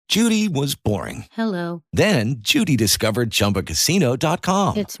Judy was boring. Hello. Then Judy discovered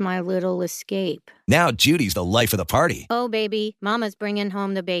ChumbaCasino.com. It's my little escape. Now Judy's the life of the party. Oh, baby, mama's bringing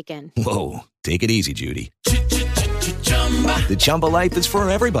home the bacon. Whoa, take it easy, Judy. The Chumba life is for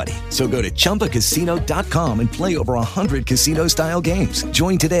everybody. So go to ChumbaCasino.com and play over 100 casino-style games.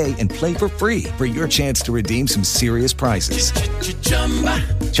 Join today and play for free for your chance to redeem some serious prizes.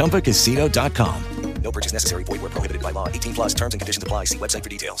 ChumbaCasino.com. No purchase necessary. Void where prohibited by law. 18 plus terms and conditions apply. See website for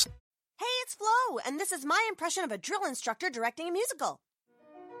details. Hey, it's Flo, and this is my impression of a drill instructor directing a musical.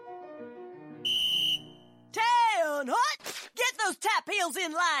 10 hut! Get those tap heels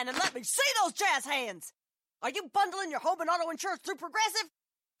in line and let me see those jazz hands! Are you bundling your home and auto insurance through Progressive?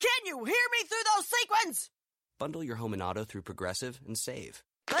 Can you hear me through those sequins? Bundle your home and auto through Progressive and save.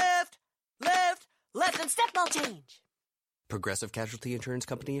 Left, and step ball change. Progressive Casualty Insurance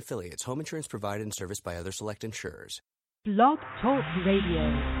Company affiliates. Home insurance provided and serviced by other select insurers. Blog Talk Radio.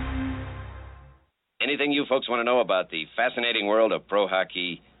 Anything you folks want to know about the fascinating world of pro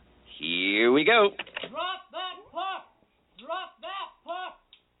hockey, here we go. Drop that puck! Drop that puck!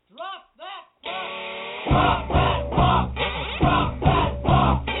 Drop that puck! Drop that puck! Drop that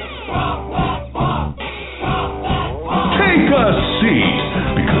puck! Drop that puck! Drop that puck! Take a seat,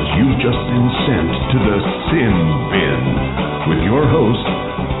 because you've just been sent to the Sin Bin with your host,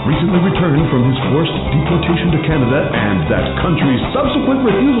 recently returned from his forced deportation to Canada and that country's subsequent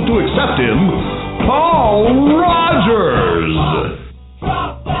refusal to accept him, Paul Rogers.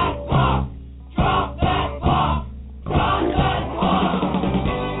 Drop that puck! Drop that puck! Drop that puck!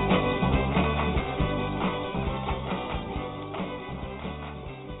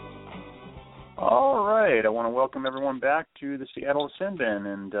 All right, I want to welcome everyone back to the Seattle Sin Bin,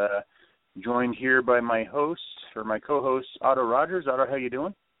 and joined here by my host, or my co-host, Otto Rogers. Otto, how you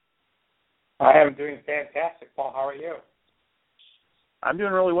doing? I am doing fantastic, Paul. How are you? I'm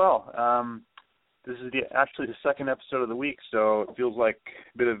doing really well. This is actually the second episode of the week, so it feels like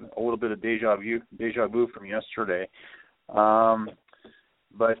a little bit of deja vu from yesterday.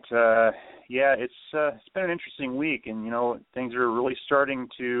 But it's been an interesting week, and things are really starting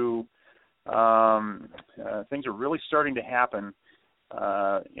to happen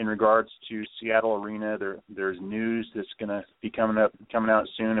in regards to Seattle Arena. There's news that's going to be coming out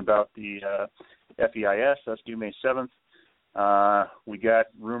soon about the FEIS. That's due May 7th. We got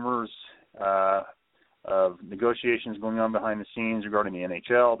rumors of negotiations going on behind the scenes regarding the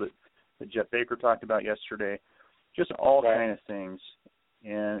NHL that Jeff Baker talked about yesterday. Just all kind of things.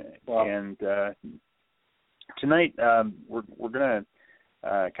 And tonight we're going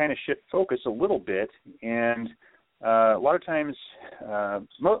to kind of shift focus a little bit, and a lot of times,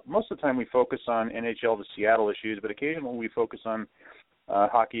 most of the time we focus on NHL to Seattle issues, but occasionally we focus on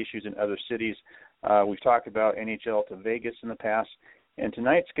hockey issues in other cities. We've talked about NHL to Vegas in the past, and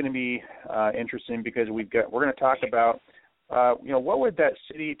tonight's going to be interesting because we're going to talk about what would that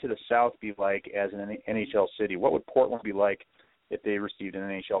city to the south be like as an NHL city? What would Portland be like if they received an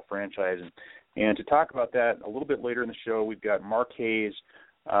NHL franchise? And to talk about that a little bit later in the show, we've got Mark Hayes,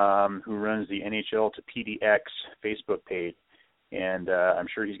 who runs the NHL to PDX Facebook page, and I'm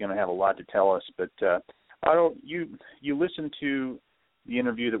sure he's going to have a lot to tell us. But Otto, you listened to the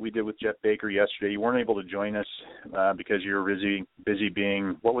interview that we did with Jeff Baker yesterday. You weren't able to join us because you were busy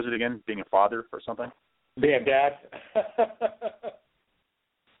being, what was it again, being a father or something? Being a dad.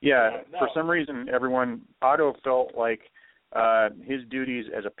 Yeah, no. For some reason, Otto felt like his duties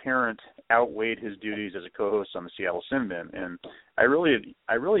as a parent outweighed his duties as a co-host on the Seattle Sin Bin, and I really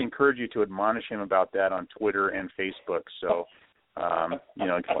encourage you to admonish him about that on Twitter and Facebook. So,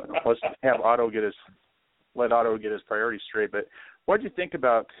 let's have let Otto get his priorities straight. But what did you think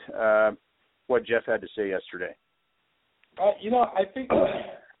about what Jeff had to say yesterday? I think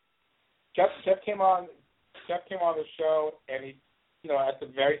Jeff came on the show, and he, at the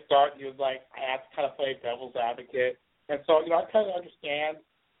very start, he was like, I have to kind of play devil's advocate. And so, I kind of understand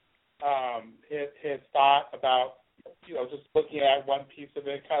his thought about, just looking at one piece of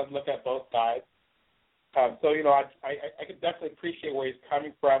it, kind of look at both sides. I could definitely appreciate where he's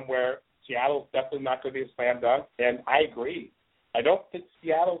coming from, where Seattle's definitely not going to be a slam dunk. And I agree. I don't think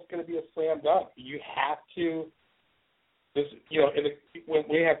Seattle's going to be a slam dunk. You have to, when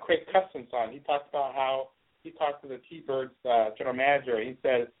we had Craig Cousins on, he talked about how he talked to the T-Birds general manager, and he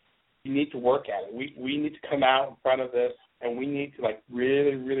said, you need to work at it. We need to come out in front of this, and we need to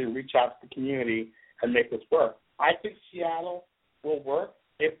really, really reach out to the community and make this work. I think Seattle will work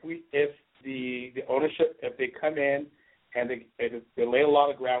if the ownership, if they come in and they lay a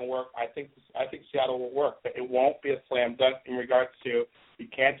lot of groundwork. I think Seattle will work, but it won't be a slam dunk in regards to you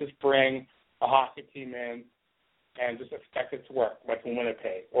can't just bring a hockey team in and just expect it to work, like in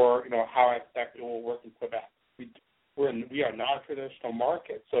Winnipeg, or how I expect it will work in Quebec. We are not a traditional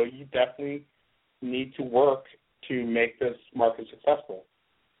market, so you definitely need to work to make this market successful.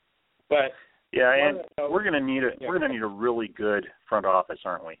 But and we're going to need a really good front office,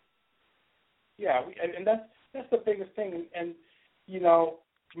 aren't we? Yeah, and that's the biggest thing. And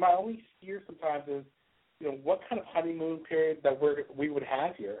my only fear sometimes is, what kind of honeymoon period that we would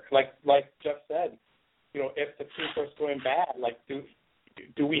have here. Like Jeff said, if the team starts going bad, like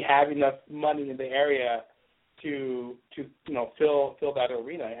do we have enough money in the area to fill that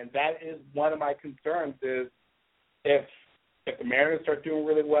arena? And that is one of my concerns. Is if the Mariners start doing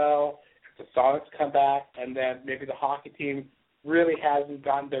really well, if the Sonics come back, and then maybe the hockey team really hasn't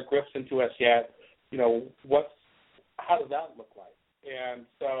gotten their grips into us yet, how does that look like? And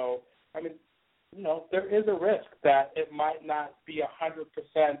so, I mean, there is a risk that it might not be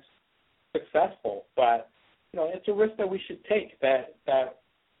 100% successful, but it's a risk that we should take. That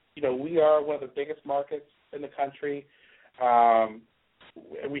we are one of the biggest markets in the country. We're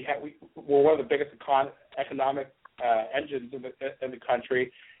one of the biggest economic engines in the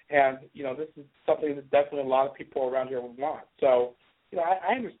country, and this is something that definitely a lot of people around here would want. So,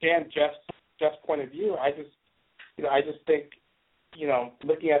 I understand Jeff's point of view. I just think,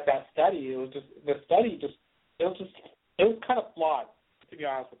 looking at that study, it was kind of flawed, to be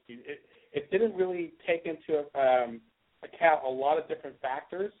honest with you. It didn't really take into account a lot of different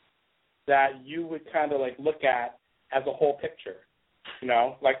factors that you would kind of look at as a whole picture.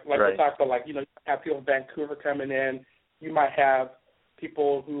 Right. We talked about, you have people in Vancouver coming in. You might have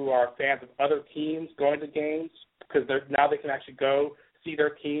people who are fans of other teams going to games because now they can actually go see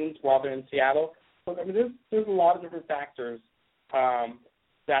their teams while they're in Seattle. So, I mean, there's a lot of different factors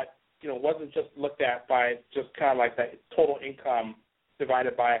that wasn't just looked at by just kind of like that total income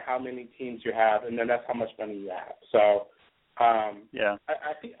divided by how many teams you have, and then that's how much money you have. So, I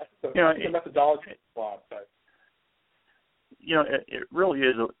think the methodology is flawed, but. It really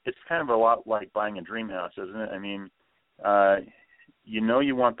is. It's kind of a lot like buying a dream house, isn't it? I mean,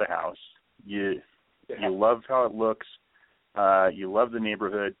 you want the house. You love how it looks. You love the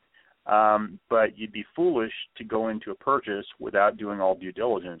neighborhood. But you'd be foolish to go into a purchase without doing all due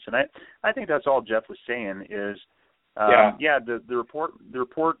diligence. And I think that's all Jeff was saying is, the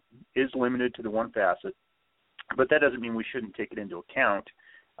report is limited to the one facet, but that doesn't mean we shouldn't take it into account.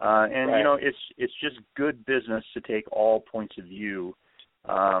 It's just good business to take all points of view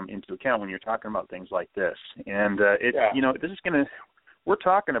into account when you're talking about things like this. And this is we're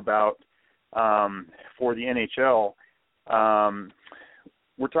talking about for the NHL.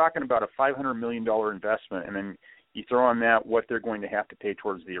 We're talking about a $500 million investment, and then you throw on that what they're going to have to pay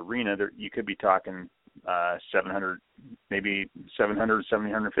towards the arena. You could be talking $750 million.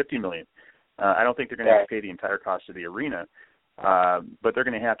 I don't think they're going to have to pay the entire cost of the arena. But they're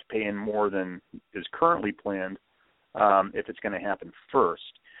going to have to pay in more than is currently planned if it's going to happen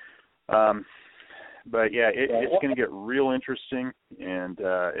first. It's going to get real interesting, and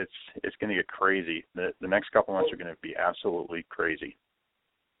it's going to get crazy. The next couple months are going to be absolutely crazy.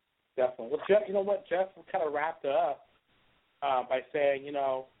 Definitely. Well, Jeff, you know what? Jeff kind of wrapped it up by saying,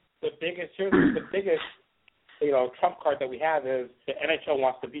 the biggest trump card that we have is the NHL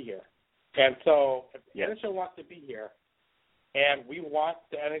wants to be here. And so if the NHL wants to be here, and we want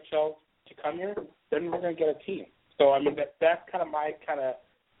the NHL to come here, then we're going to get a team. So I mean that's kind of my kind of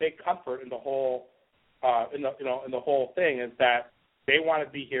big comfort in the whole in the whole thing is that they want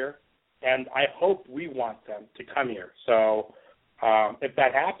to be here, and I hope we want them to come here. So if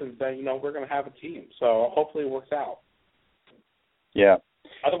that happens, then we're going to have a team. So hopefully it works out. Yeah.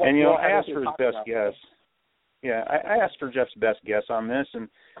 Otherwise, and I asked for his best guess. Yeah, I asked for Jeff's best guess on this, and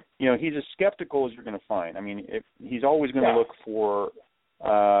he's as skeptical as you're going to find. I mean, if he's always going to look for,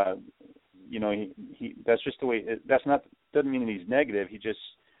 he that's just the way. Doesn't mean that he's negative. He just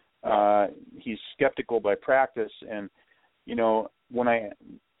he's skeptical by practice, and when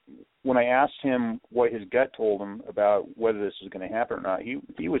I asked him what his gut told him about whether this is going to happen or not,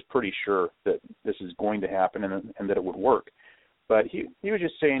 he was pretty sure that this is going to happen and that it would work, but he was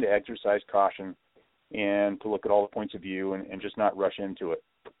just saying to exercise caution and to look at all the points of view and just not rush into it.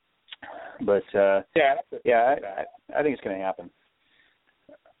 But I think it's going to happen.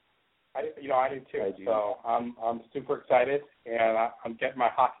 I do too. So I'm super excited, and I'm getting my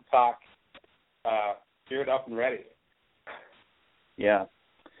hockey talk geared up and ready. Yeah.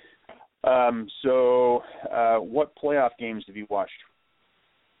 So what playoff games have you watched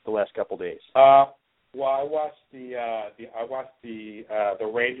the last couple of days? Well, I watched the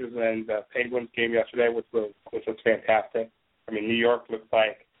Rangers and the Penguins game yesterday, which was fantastic. I mean, New York looked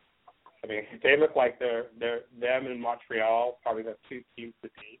like I mean, they look like they're them in Montreal, probably the two teams to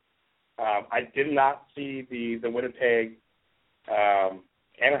beat. I did not see the Winnipeg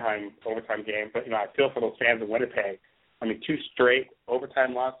Anaheim overtime game, but I feel for those fans in Winnipeg. I mean, 2 straight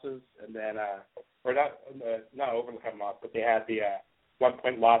overtime losses, and then or not overtime loss, but they had the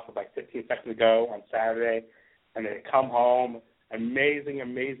 1-point loss with like 15 seconds to go on Saturday, and they come home. Amazing,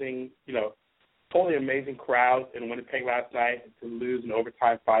 totally amazing crowds in Winnipeg last night to lose in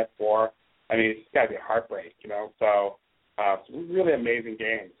overtime 5-4. I mean, it's got to be a heartbreak, So really amazing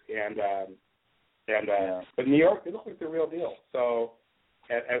games, but New York, they look like the real deal. So.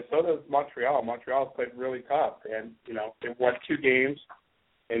 And so does Montreal. Montreal's played really tough, and they won 2 games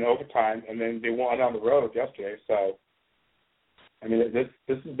in overtime, and then they won on the road yesterday. So, I mean, this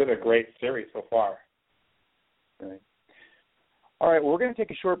has been a great series so far. Right. All right, well, we're going to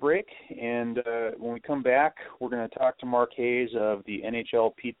take a short break, and when we come back, we're going to talk to Mark Hayes of the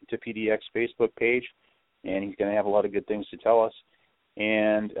NHL to PDX Facebook page, and he's going to have a lot of good things to tell us.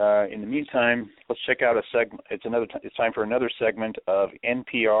 And in the meantime, let's check out a segment. It's time for another segment of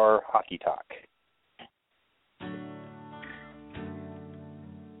NPR Hockey Talk.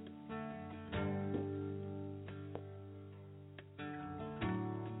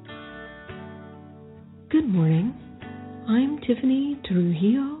 Good morning. I'm Tiffany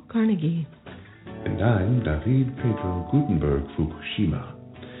Trujillo Carnegie. And I'm David Pedro Gutenberg Fukushima.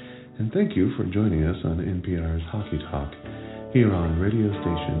 And thank you for joining us on NPR's Hockey Talk here on radio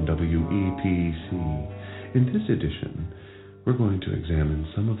station WEPC. In this edition, we're going to examine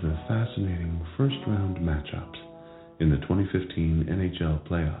some of the fascinating first-round matchups in the 2015 NHL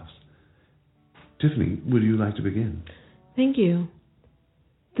playoffs. Tiffany, would you like to begin? Thank you.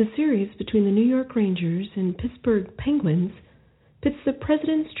 The series between the New York Rangers and Pittsburgh Penguins pits the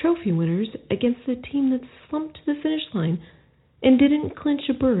President's Trophy winners against a team that slumped to the finish line and didn't clinch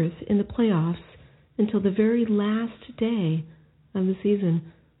a berth in the playoffs until the very last day of the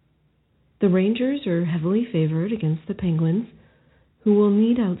season. The Rangers are heavily favored against the Penguins, who will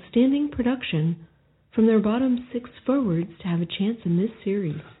need outstanding production from their bottom 6 forwards to have a chance in this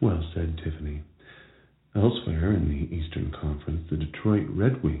series. Well said, Tiffany. Elsewhere in the Eastern Conference, the Detroit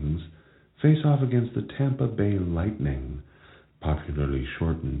Red Wings face off against the Tampa Bay Lightning, popularly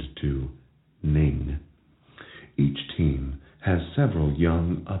shortened to NING. Each team has several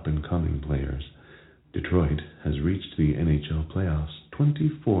young, up-and-coming players. Detroit has reached the NHL playoffs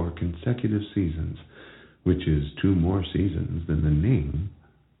 24 consecutive seasons, which is 2 more seasons than the NING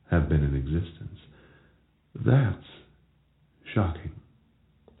have been in existence. That's shocking.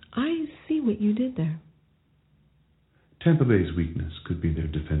 I see what you did there. Tampa Bay's weakness could be their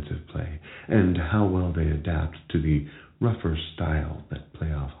defensive play and how well they adapt to the rougher style that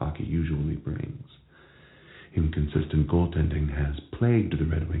playoff hockey usually brings. Inconsistent goaltending has plagued the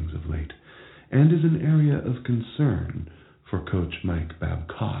Red Wings of late and is an area of concern for Coach Mike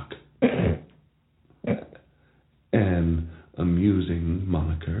Babcock. An amusing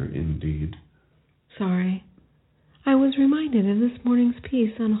moniker indeed. Sorry. I was reminded of this morning's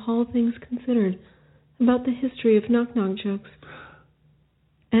piece on All Things Considered about the history of knock-knock jokes,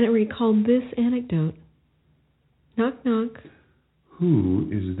 and it recalled this anecdote. Knock, knock. Who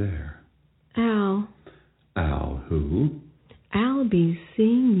is there? Al. Al who? I'll be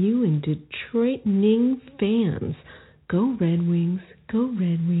seeing you in Detroit NING fans. Go Red Wings, go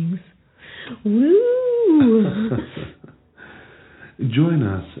Red Wings. Woo! Join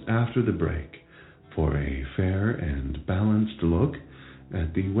us after the break for a fair and balanced look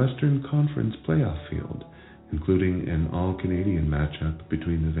at the Western Conference playoff field, including an all-Canadian matchup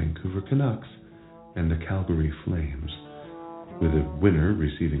between the Vancouver Canucks and the Calgary Flames, with a winner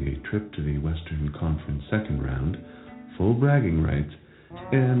receiving a trip to the Western Conference second round, full bragging rights,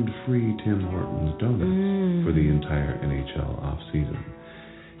 and free Tim Hortons donuts for the entire NHL offseason.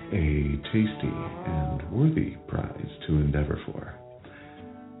 A tasty and worthy prize to endeavor for.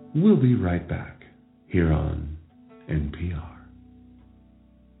 We'll be right back here on NPR.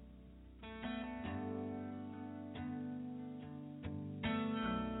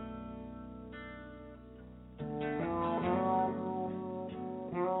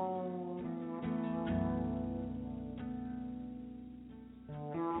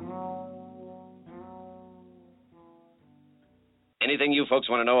 Anything you folks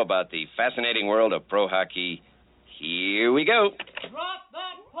want to know about the fascinating world of pro hockey, here we go. Drop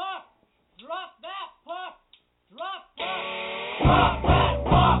that puck! Drop that puck! Drop that! Drop that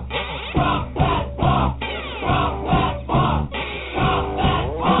puck! Drop that puck! Drop that puck! Drop that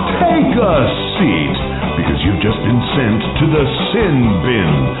puck! Take a seat, because you've just been sent to the Sin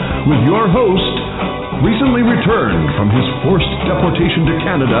Bin with your host, recently returned from his forced deportation to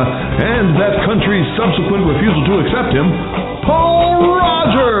Canada and that country's subsequent refusal to accept him, Paul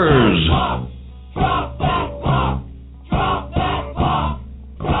Rogers! Drop that puck! Drop that puck!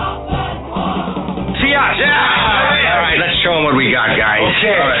 Drop that puck! See us! Yeah! All right, let's show them what we got, guys.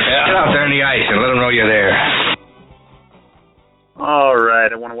 Okay. All right, get out there on the ice and let them know you're there. All right,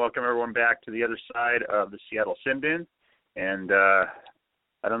 I want to welcome everyone back to the other side of the Seattle Sin Bin. And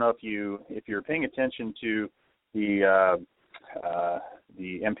I don't know if you're paying attention to the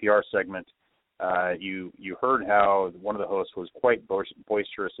NPR segment. You heard how one of the hosts was quite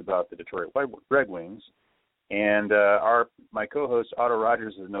boisterous about the Detroit Red Wings, and my co-host Otto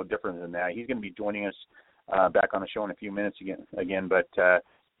Rogers is no different than that. He's going to be joining us back on the show in a few minutes again. But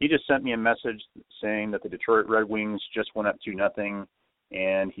he just sent me a message saying that the Detroit Red Wings just went up 2-0,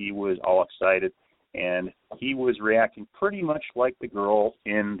 and he was all excited. And he was reacting pretty much like the girl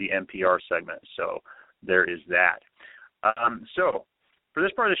in the NPR segment. So there is that. So for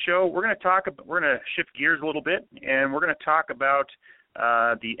this part of the show, we're going to shift gears a little bit, and we're going to talk about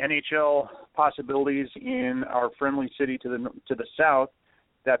the NHL possibilities in our friendly city to the south,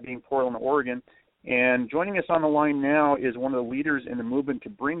 that being Portland, Oregon. And joining us on the line now is one of the leaders in the movement to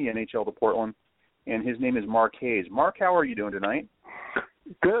bring the NHL to Portland, and his name is Mark Hayes. Mark, how are you doing tonight?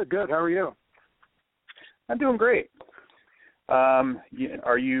 Good. How are you? I'm doing great.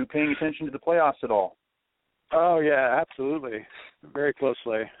 Are you paying attention to the playoffs at all? Oh, yeah, absolutely. Very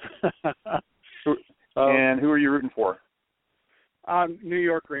closely. And who are you rooting for? New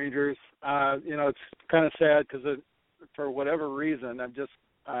York Rangers. It's kind of sad because for whatever reason, I've just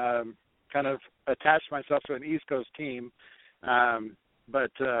kind of attached myself to an East Coast team.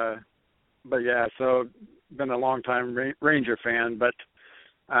 But yeah, so been a long time Ranger fan, but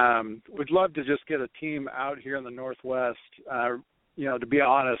would love to just get a team out here in the Northwest, to be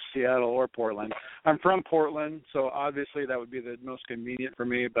honest, Seattle or Portland. I'm from Portland, so obviously that would be the most convenient for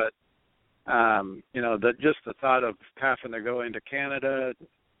me, but, just the thought of having to go into Canada,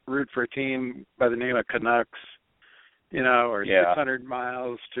 root for a team by the name of Canucks, or 600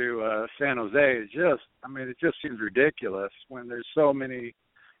 miles to San Jose, it just seems ridiculous when there's so many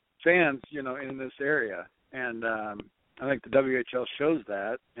fans, in this area. And I think the WHL shows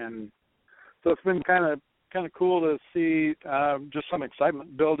that, and so it's been kind of cool to see just some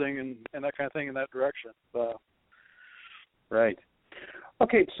excitement building and that kind of thing in that direction. So. Right.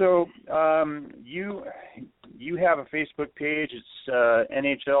 Okay, so you have a Facebook page. It's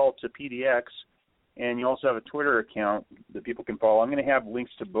NHL to PDX, and you also have a Twitter account that people can follow. I'm going to have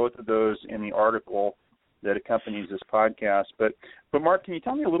links to both of those in the article that accompanies this podcast. But Mark, can you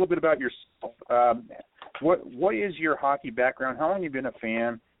tell me a little bit about yourself? What is your hockey background? How long have you been a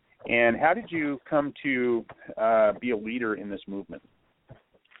fan? And how did you come to be a leader in this movement?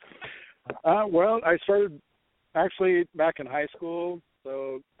 Well, I started actually back in high school,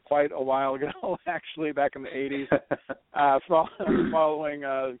 so quite a while ago, actually, back in the 80s, following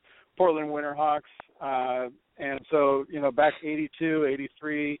Portland Winterhawks. And so, back 82,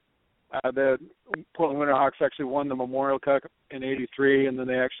 83, the Portland Winterhawks actually won the Memorial Cup in 83, and then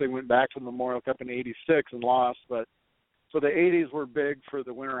they actually went back to the Memorial Cup in 86 and lost. But so the 80s were big for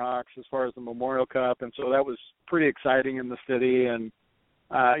the Winterhawks as far as the Memorial Cup, and so that was pretty exciting in the city. And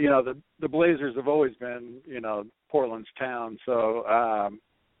the Blazers have always been Portland's town, so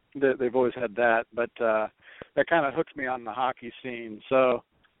they've always had that. But that kind of hooked me on the hockey scene. So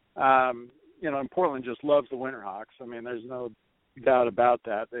and Portland just loves the Winterhawks. I mean, there's no doubt about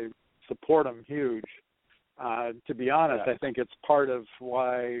that. They support them huge. To be honest, I think it's part of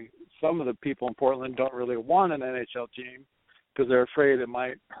why some of the people in Portland don't really want an NHL team, because they're afraid it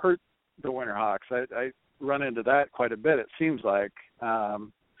might hurt the Winterhawks. I run into that quite a bit, it seems like.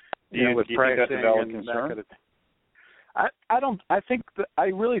 With do you pricing think that's a valid and concern? that kind of thing. I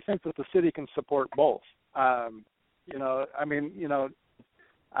really think that the city can support both. I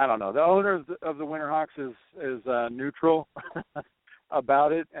don't know. The owner of the Winterhawks is neutral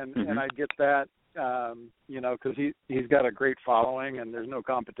about it, and I get that, because he's got a great following and there's no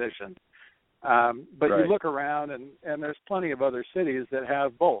competition. But you look around and there's plenty of other cities that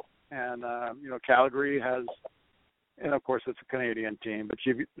have both. And Calgary has, and of course it's a Canadian team, but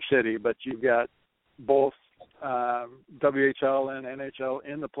you've got both WHL and NHL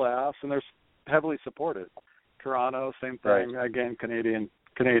in the playoffs, and they're heavily supported. Toronto, same thing. Again, Canadian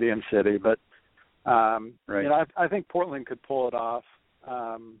city, but I think Portland could pull it off.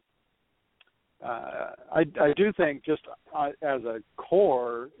 I do think just as a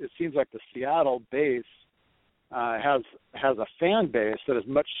core, it seems like the Seattle base has a fan base that is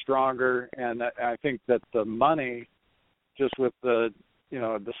much stronger, and I think that the money, just with the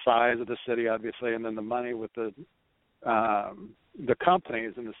the size of the city, obviously, and then the money with the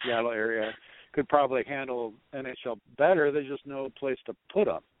companies in the Seattle area could probably handle NHL better. There's just no place to put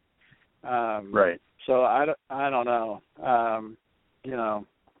them. Right. So I don't know. I don't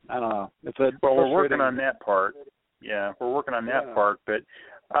know. We're working on that part. Yeah, we're working on that part. But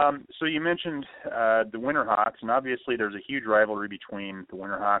so you mentioned the Winterhawks, and obviously there's a huge rivalry between the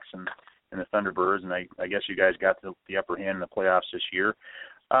Winterhawks and the Thunderbirds, and I guess you guys got the upper hand in the playoffs this year.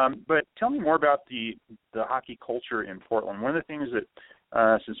 But tell me more about the hockey culture in Portland. One of the things that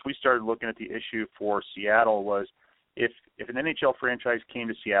since we started looking at the issue for Seattle was if an NHL franchise came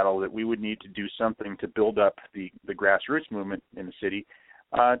to Seattle, that we would need to do something to build up the grassroots movement in the city.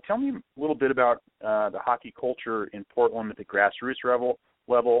 Tell me a little bit about the hockey culture in Portland at the grassroots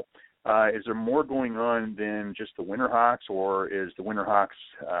level. Is there more going on than just the Winterhawks, or is the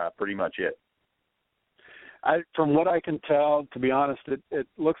Winterhawks pretty much it? From what I can tell, to be honest, it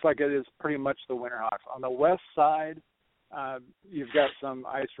looks like it is pretty much the Winterhawks. On the west side, you've got some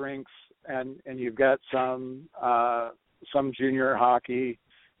ice rinks, and you've got some junior hockey,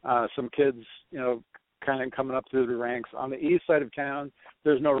 some kids, kind of coming up through the ranks. On the east side of town,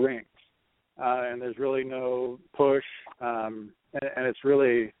 there's no rinks, and there's really no push, and it's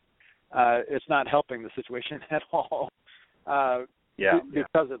really it's not helping the situation at all.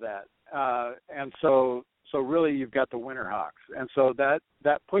 Because of that, and so really you've got the Winterhawks, and so that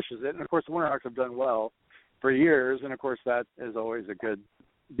pushes it. And of course the Winterhawks have done well for years, and of course that is always a good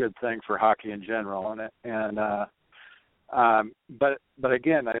thing for hockey in general. But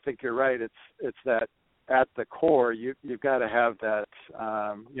again, I think you're right. It's that at the core you've got to have that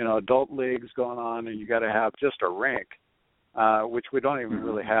adult leagues going on, and you got to have just a rink, which we don't even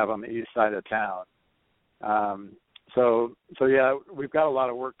really have on the east side of town. So yeah, we've got a lot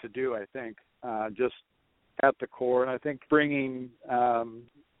of work to do, I think, just at the core. And I think bringing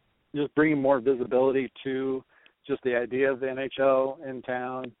more visibility to just the idea of the NHL in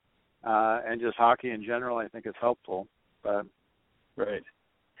town, and just hockey in general, I think is helpful. But right.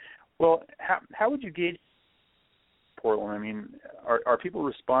 Well, how would you gauge Portland? I mean, are people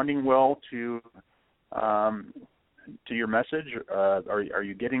responding well to your message? Are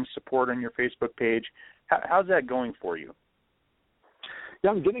you getting support on your Facebook page? How's that going for you?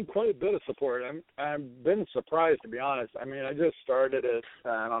 Yeah, I'm getting quite a bit of support. I've been surprised, to be honest. I mean, I just started it,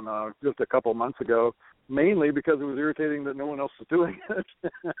 I don't know, just a couple months ago, mainly because it was irritating that no one else was doing it.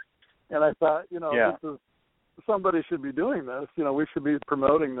 And I thought, somebody should be doing this. We should be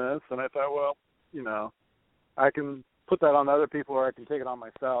promoting this. And I thought, well, I can put that on other people, or I can take it on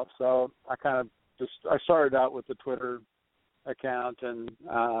myself. So I kind of I started out with the Twitter account, and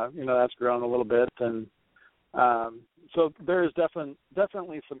that's grown a little bit, and so there is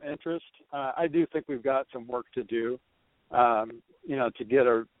definitely some interest. I do think we've got some work to do, to get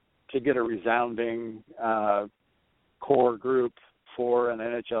a resounding core group for an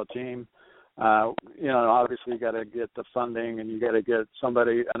NHL team. Obviously you got to get the funding, and you got to get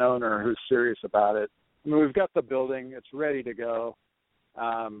an owner who's serious about it. I mean, we've got the building; it's ready to go.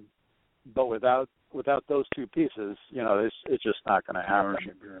 But without those two pieces, it's just not going to happen.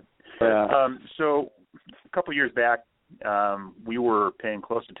 Yeah. So a couple of years back, we were paying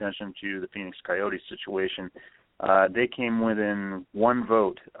close attention to the Phoenix Coyotes situation. They came within one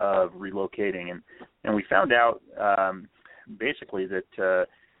vote of relocating, and we found out basically that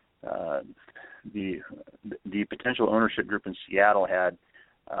the potential ownership group in Seattle had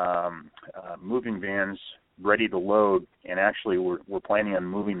moving vans ready to load, and actually we're planning on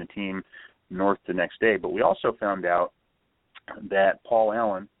moving the team north the next day. But we also found out that Paul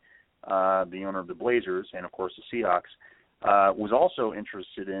Allen, the owner of the Blazers and of course the Seahawks, was also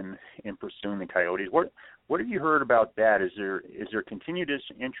interested in pursuing the Coyotes. What have you heard about that? Is there continued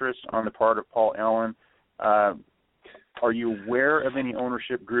interest on the part of Paul Allen? Are you aware of any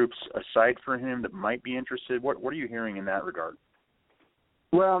ownership groups aside from him that might be interested? What are you hearing in that regard?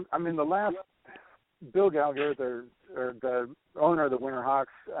 Well, I mean, the last Bill Gallagher, the owner of the Winterhawks,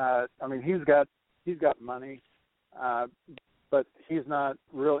 I mean, he's got money, but he's not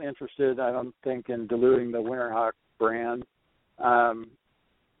real interested, I don't think, in diluting the Winterhawk brand.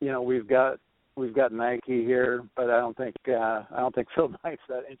 We've got Nike here, but I don't think Phil Knight's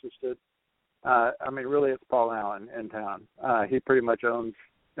that interested. I mean, really, it's Paul Allen in town. He pretty much owns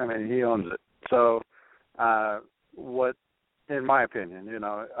it. So, in my opinion,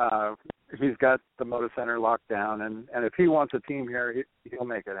 he's got the Moda Center locked down, and if he wants a team here, he'll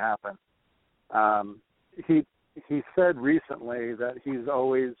make it happen. He said recently that he's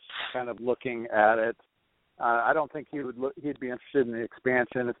always kind of looking at it. I don't think he'd be interested in the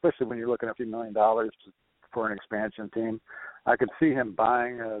expansion, especially when you're looking at $a few $1 million for an expansion team. I could see him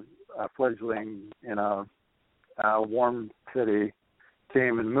buying a fledgling, warm city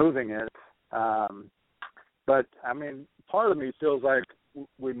team and moving it. But I mean, part of me feels like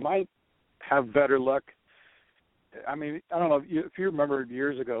we might have better luck. I mean, I don't know if you remember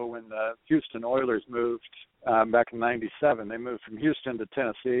years ago when the Houston Oilers moved back in '97. They moved from Houston to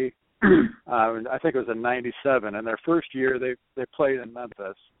Tennessee. I think it was in '97, and their first year they played in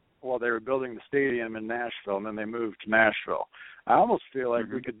Memphis while they were building the stadium in Nashville, and then they moved to Nashville. I almost feel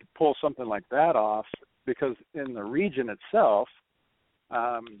like we could pull something like that off because in the region itself,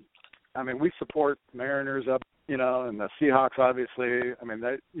 I mean, we support Mariners up, and the Seahawks, obviously. I mean,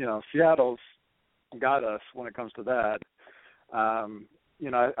 Seattle's got us when it comes to that. I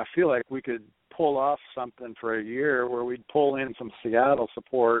feel like we could pull off something for a year where we'd pull in some Seattle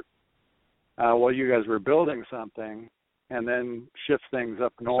support while you guys were building something, and then shift things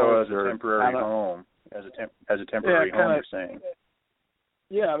up north. So as a temporary home, as a temporary home, you're saying?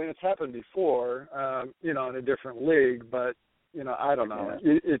 Yeah, I mean, it's happened before, in a different league, but I don't know.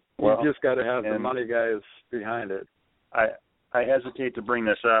 Yeah. You just got to have the money guys behind it. I hesitate to bring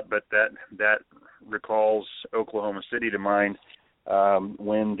this up, but that recalls Oklahoma City to mind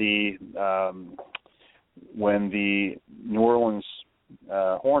when the New Orleans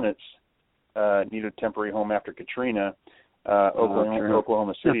Hornets needed a temporary home after Katrina.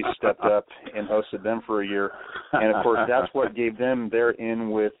 Oklahoma City stepped up and hosted them for a year, and of course that's what gave them their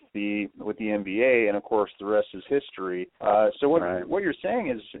in with the NBA, and of course the rest is history. So what you're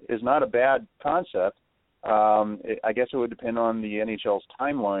saying is not a bad concept. I guess it would depend on the NHL's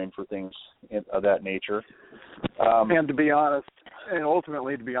timeline for things of that nature. And to be honest,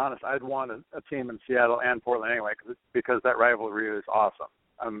 ultimately, I'd want a team in Seattle and Portland anyway, because that rivalry is awesome.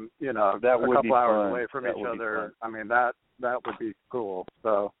 That would a couple be hours fun. away from that each would other. I mean, that would be cool.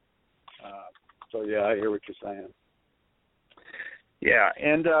 So yeah, I hear what you're saying. Yeah,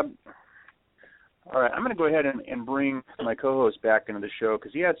 and all right, I'm going to go ahead and bring my co-host back into the show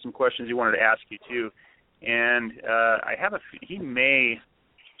because he had some questions he wanted to ask you too. And I have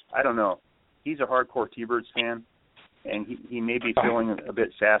I don't know, he's a hardcore T-Birds fan, and he may be feeling a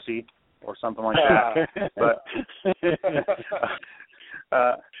bit sassy or something like that. But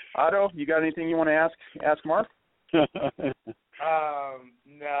Otto, you got anything you want to ask Mark? No,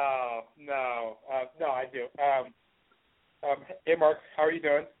 I do. Hey, Mark, how are you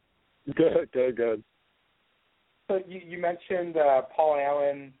doing? Good. So you mentioned Paul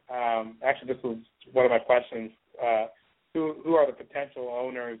Allen. Actually, this was one of my questions. Who are the potential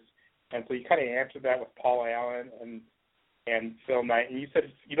owners? And so you kind of answered that with Paul Allen and Phil Knight. And you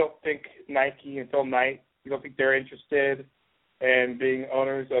said you don't think Nike and Phil Knight, you don't think they're interested in being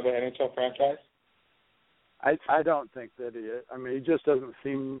owners of an NHL franchise? I don't think that he is. I mean, he just doesn't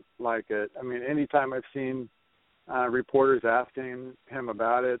seem like it. I mean, anytime I've seen reporters asking him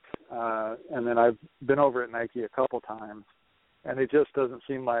about it, and then I've been over at Nike a couple times, and it just doesn't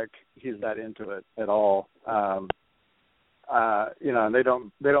seem like he's that into it at all. And they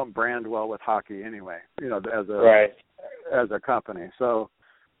don't brand well with hockey anyway, as a company. So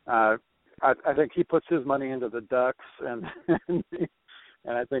I think he puts his money into the Ducks, and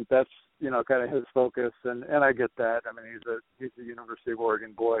I think that's kind of his focus, and I get that. I mean, he's a University of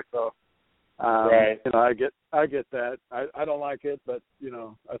Oregon boy, so I get that. I don't like it, but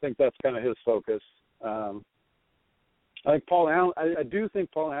I think that's kind of his focus. I think Paul Allen. I do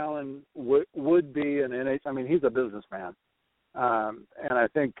think Paul Allen would be an NHL. I mean, he's a businessman, and I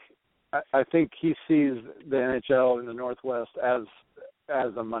think he sees the NHL in the Northwest as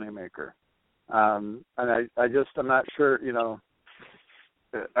a moneymaker. And I'm not sure.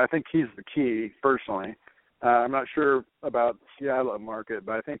 I think he's the key personally. I'm not sure about the Seattle market,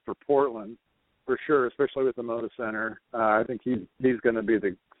 but I think for Portland, for sure, especially with the Moda Center, I think he's going to be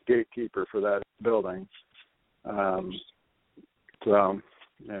the gatekeeper for that building. So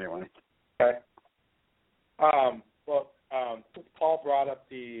anyway. Okay. Since Paul brought up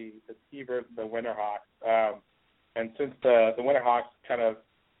the T-Birds and the Winterhawks, and since the Winterhawks kind of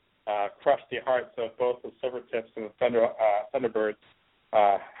crushed the hearts of both the Silvertips and the Thunderbirds,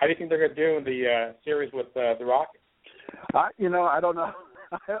 how do you think they're going to do in the series with the Rockets? I don't know.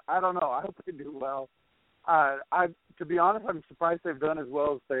 I don't know. I hope they do well. To be honest, I'm surprised they've done as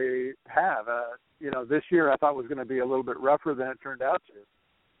well as they have. This year I thought was going to be a little bit rougher than it turned out to.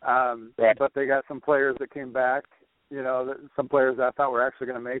 But they got some players that came back. Some players that I thought were actually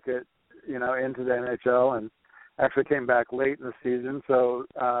going to make it, into the NHL, and actually came back late in the season. So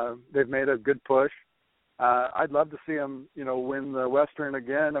they've made a good push. I'd love to see them, win the Western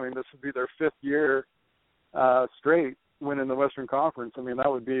again. I mean, this would be their 5th year straight winning the Western Conference. I mean, that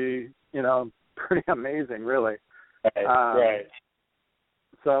would be, pretty amazing, really. Right.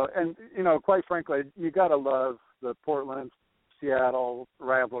 So, and quite frankly, you got to love the Portland-Seattle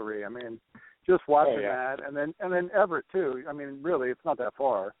rivalry. I mean, just watching that, and then Everett too. I mean, really, it's not that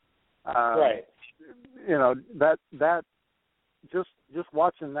far. Right. That just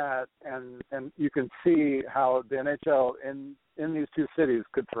watching that, and you can see how the NHL in these two cities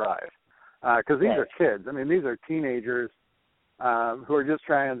could thrive, because these are kids. I mean, these are teenagers who are just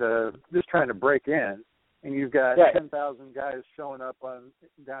trying to break in, and you've got 10,000 guys showing up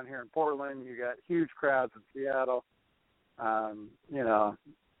down here in Portland. You got huge crowds in Seattle.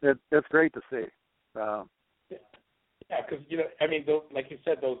 It's great to see. So. Yeah, because like you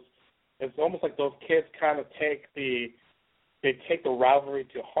said, it's almost like those kids kind of take the rivalry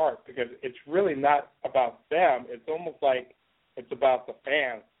to heart, because it's really not about them. It's almost like it's about the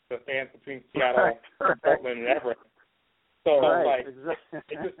fans between Seattle, Portland, and Everett. So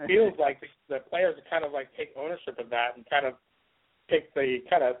it just feels like the players kind of like take ownership of that and kind of take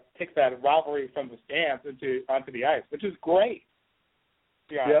that rivalry from the stands onto the ice, which is great.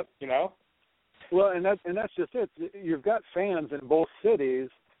 Yeah, yep. Well, and that's just it. You've got fans in both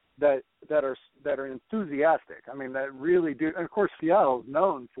cities that are enthusiastic. I mean, that really do. And of course, Seattle's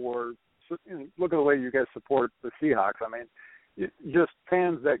known for. Look at the way you guys support the Seahawks. I mean, just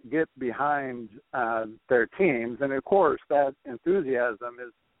fans that get behind their teams, and of course, that enthusiasm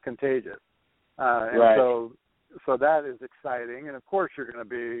is contagious. And so that is exciting, and of course, you're going to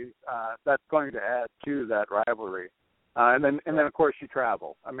be that's going to add to that rivalry. And then of course you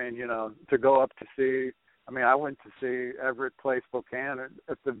travel. I mean, to go up to see. I mean, I went to see Everett play Spokane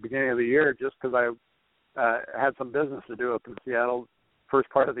at the beginning of the year just because I had some business to do up in Seattle first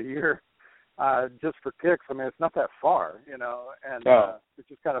part of the year, just for kicks. I mean, it's not that far, and it's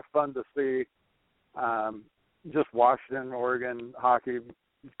just kind of fun to see just Washington, Oregon hockey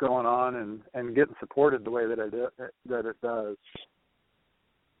going on and getting supported the way that it does.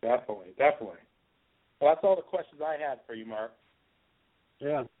 Definitely. Well, that's all the questions I had for you, Mark.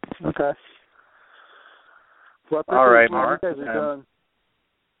 Yeah. Okay. Well, all right, Mark. You guys are doing.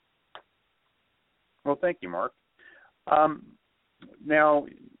 Well, thank you, Mark. Now,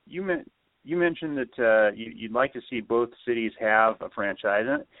 you mentioned that you'd like to see both cities have a franchise.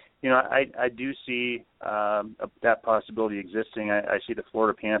 And, I do see that possibility existing. I see the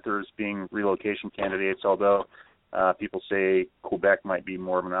Florida Panthers being relocation candidates, although people say Quebec might be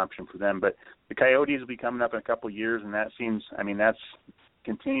more of an option for them. But the Coyotes will be coming up in a couple of years, and that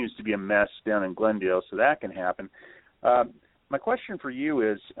continues to be a mess down in Glendale, so that can happen. My question for you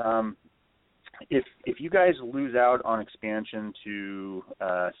is, if you guys lose out on expansion to,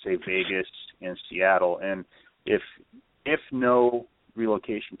 say, Vegas and Seattle, and if no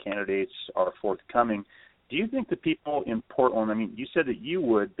relocation candidates are forthcoming, do you think the people in Portland, I mean, you said that you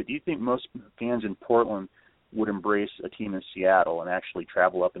would, but do you think most fans in Portland would embrace a team in Seattle and actually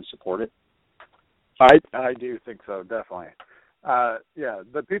travel up and support it? I do think so, definitely.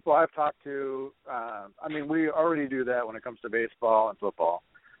 The people I've talked to, we already do that when it comes to baseball and football.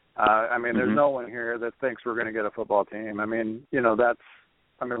 There's no one here that thinks we're going to get a football team. We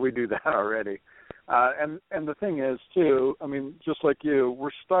do that already. And the thing is, too, just like you,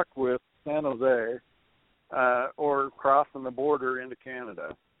 we're stuck with San Jose or crossing the border into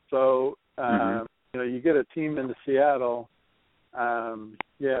Canada. So, you get a team into Seattle, I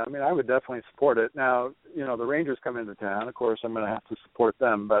would definitely support it. Now, the Rangers come into town. Of course, I'm going to have to support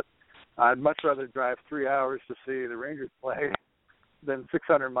them, but I'd much rather drive 3 hours to see the Rangers play than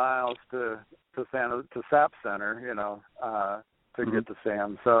 600 miles to SAP Center, to get to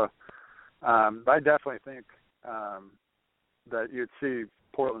Sam. So I definitely think that you'd see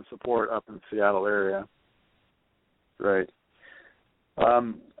Portland support up in the Seattle area. Right.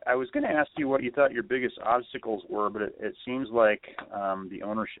 I was going to ask you what you thought your biggest obstacles were, but it seems like the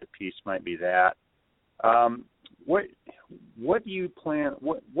ownership piece might be that. What do you plan?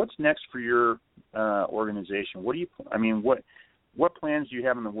 What's next for your organization? What plans do you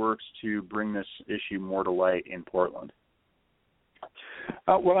have in the works to bring this issue more to light in Portland?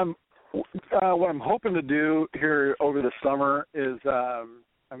 What I'm hoping to do here over the summer is I'm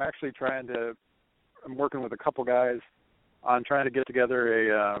working with a couple guys on trying to get together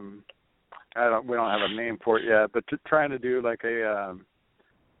we don't have a name for it yet, but trying to do like a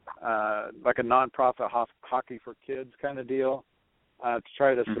nonprofit hockey for kids kind of deal, to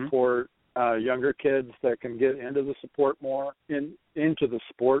try to support younger kids that can get into the sport more, and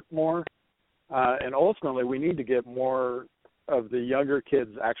ultimately we need to get more of the younger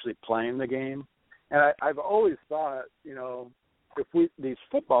kids actually playing the game. And I've always thought, if these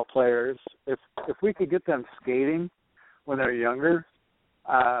football players, if we could get them skating when they're younger,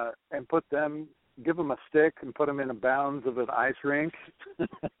 and and give them a stick and put them in the bounds of an ice rink,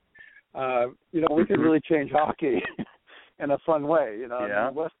 we could really change hockey in a fun way. Yeah. I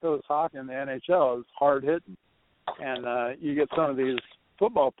mean, West Coast hockey in the NHL is hard hitting, and you get some of these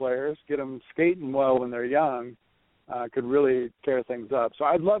football players, get them skating well when they're young, could really tear things up. So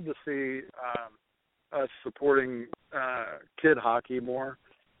I'd love to see us supporting kid hockey more,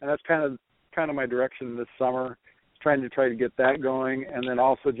 and that's kind of my direction this summer, trying to get that going, and then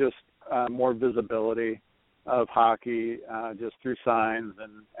also just more visibility of hockey just through signs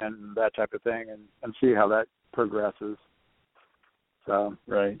and that type of thing, and see how that progresses. So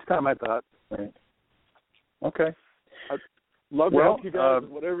right, it's kind of my thought. Right. Okay. I'd love to help you guys.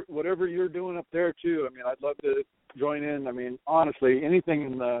 Whatever you're doing up there too. I mean, I'd love to join in. I mean, honestly, anything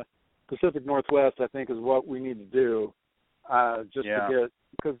in the Pacific Northwest, I think, is what we need to do. To get,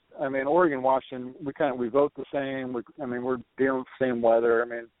 because I mean, Oregon, Washington, we vote the same. We're dealing with the same weather. I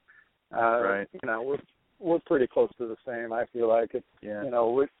mean, right. We're pretty close to the same. I feel like it's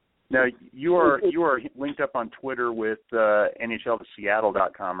Now you are linked up on Twitter with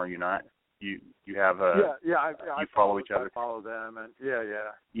NHLToSeattle.com, are you not? You have a I follow each other. I follow them, and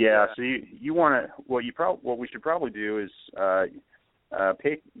yeah. So you want to what we should probably do is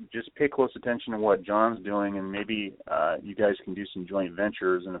pay close attention to what John's doing, and maybe you guys can do some joint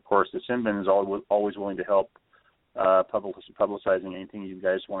ventures. And of course, the Sinbin is always willing to help publicizing anything you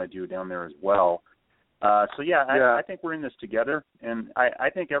guys want to do down there as well. I think we're in this together, and I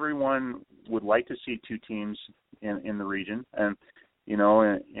think everyone would like to see two teams in the region, and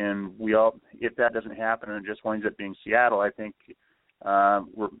and we all, if that doesn't happen and it just winds up being Seattle, I think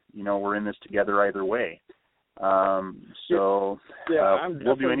we're in this together either way. We'll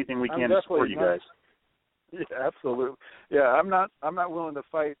do anything we can to support you guys. Yeah, absolutely. Yeah, I'm not willing to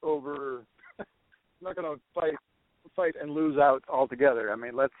fight over. I'm not going to fight and lose out altogether. I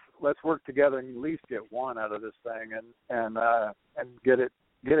mean, let's work together and at least get one out of this thing, and get it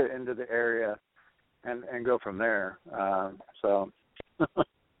into the area, and go from there.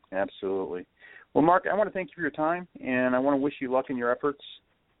 Absolutely. Well, Mark, I want to thank you for your time, and I want to wish you luck in your efforts.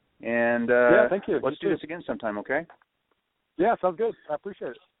 And thank you. Let's do this again sometime, okay? Yeah, sounds good. I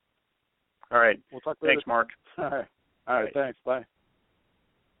appreciate it. All right. We'll talk later. Thanks, Mark. All right. Thanks. Bye.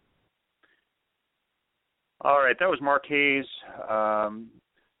 All right, that was Mark Hayes,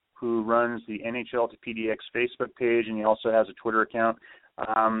 who runs the NHL to PDX Facebook page, and he also has a Twitter account.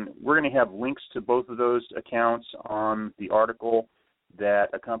 We're going to have links to both of those accounts on the article that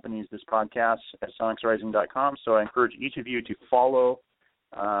accompanies this podcast at sonicsrising.com. So I encourage each of you to follow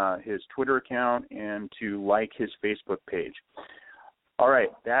his Twitter account and to like his Facebook page. All right,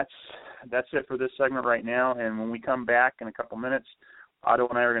 that's it for this segment right now. And when we come back in a couple minutes, Otto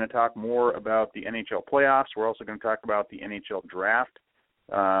and I are going to talk more about the NHL playoffs. We're also going to talk about the NHL draft.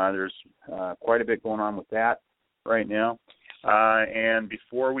 There's quite a bit going on with that right now. And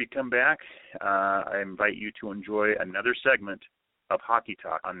before we come back, I invite you to enjoy another segment of Hockey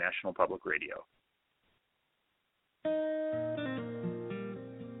Talk on National Public Radio.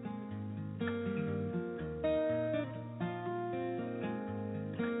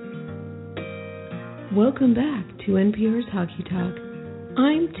 Welcome back to NPR's Hockey Talk.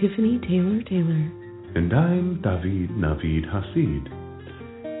 I'm Tiffany Taylor. And I'm David Navid Hasid.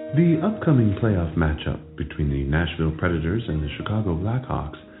 The upcoming playoff matchup between the Nashville Predators and the Chicago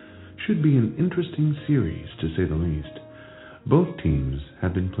Blackhawks should be an interesting series, to say the least. Both teams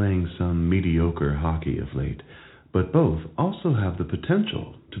have been playing some mediocre hockey of late, but both also have the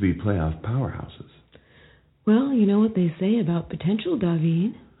potential to be playoff powerhouses. Well, you know what they say about potential,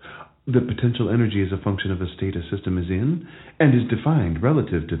 David? The potential energy is a function of a state a system is in, and is defined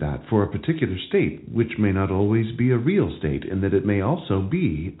relative to that for a particular state, which may not always be a real state, in that it may also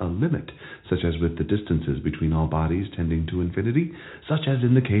be a limit, such as with the distances between all bodies tending to infinity, such as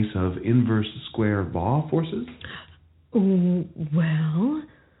in the case of inverse square law forces. Well,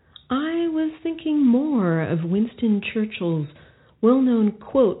 I was thinking more of Winston Churchill's well-known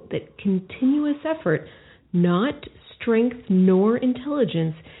quote that continuous effort, not strength nor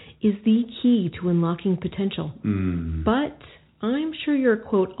intelligence, is the key to unlocking potential. But I'm sure your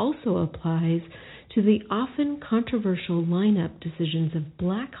quote also applies to the often controversial lineup decisions of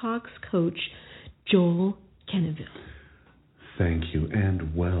Blackhawks coach Joel Quenneville. Thank you,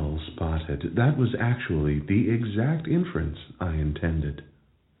 and well spotted. That was actually the exact inference I intended.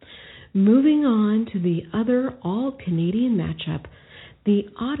 Moving on to the other all-Canadian matchup, the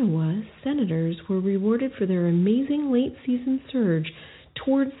Ottawa Senators were rewarded for their amazing late-season surge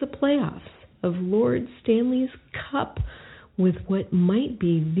towards the playoffs of Lord Stanley's Cup, with what might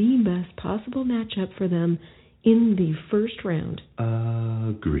be the best possible matchup for them in the first round.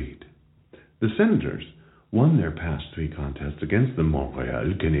 Agreed. The Senators won their past 3 contests against the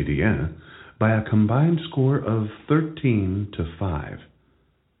Montréal Canadiens by a combined score of 13-5,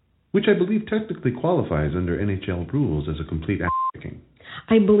 which I believe technically qualifies under NHL rules as a complete ass-kicking.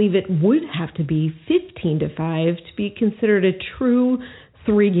 I believe it would have to be 15-5 to be considered a true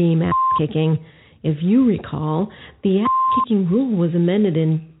 3-game ass-kicking. If you recall, the ass-kicking rule was amended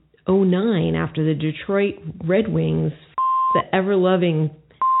in 2009 after the Detroit Red Wings the ever-loving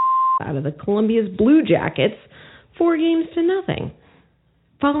out of the Columbia's Blue Jackets 4-0.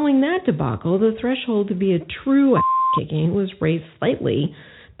 Following that debacle, the threshold to be a true ass-kicking was raised slightly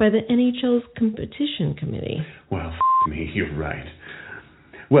by the NHL's competition committee. Well, me, you're right.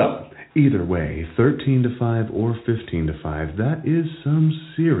 Well, either way, 13-5 or 15-5, that is some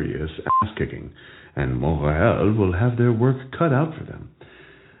serious ass-kicking, and Montréal will have their work cut out for them.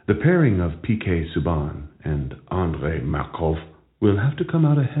 The pairing of P.K. Subban and Andrei Markov will have to come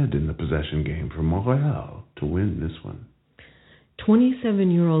out ahead in the possession game for Montréal to win this one.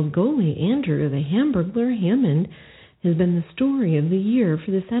 27-year-old goalie Andrew the Hamburglar Hammond has been the story of the year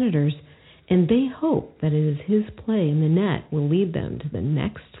for the Senators, and they hope that it is his play in the net will lead them to the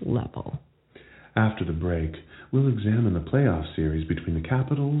next level. After the break, we'll examine the playoff series between the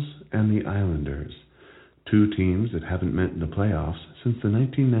Capitals and the Islanders, 2 teams that haven't met in the playoffs since the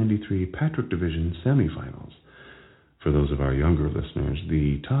 1993 Patrick Division semifinals. For those of our younger listeners,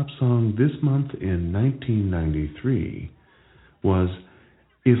 the top song this month in 1993 was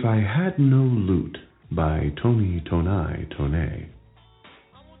If I Had No Loot by Tony Tonai Tonei.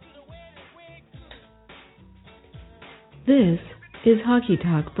 This is Hockey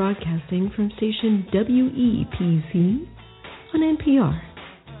Talk broadcasting from station WEPC on NPR.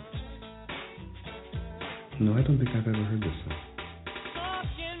 No, I don't think I've ever heard this song.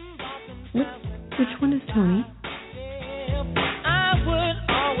 Which one is Tony? I would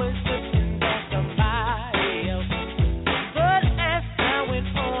always listen to somebody else, but as I went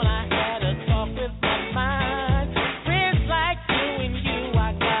on, I had a talk with my mind. Friends like you and you,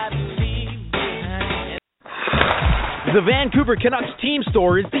 I gotta leave behind. The Vancouver Canucks Team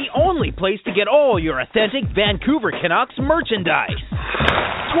Store is the only place to get all your authentic Vancouver Canucks merchandise.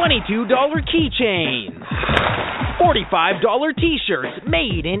 $22 keychains, $45 t-shirts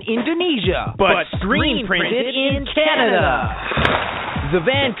made in Indonesia, but screen printed in Canada. The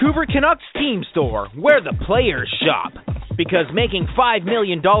Vancouver Canucks Team Store, where the players shop. Because making $5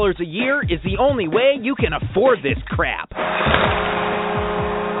 million a year is the only way you can afford this crap.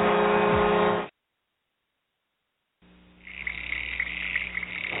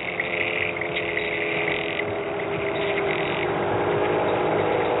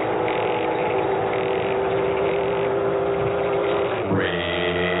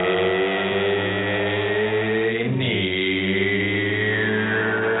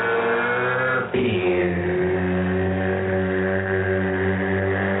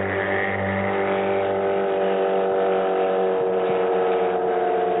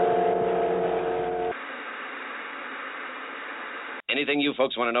 Anything you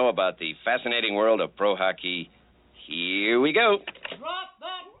folks want to know about the fascinating world of pro hockey, here we go. Drop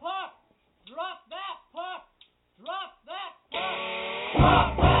that puck! Drop that puck! Drop that puck!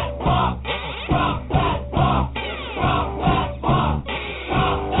 Drop that puck! Drop that puck! Drop that puck!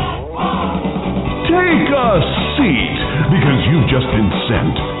 Drop that puck! Take a seat, because you've just been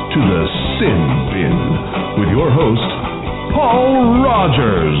sent to the Sin Bin with your host, Paul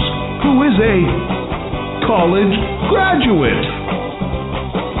Rogers, who is a college graduate.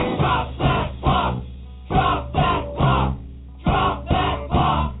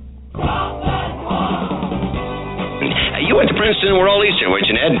 You went to Princeton, we're all Eastern, weren't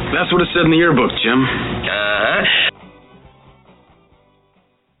you, Ned? That's what it said in the yearbook, Jim.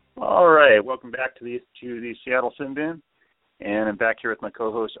 All right, welcome back to the Seattle Sin Bin, and I'm back here with my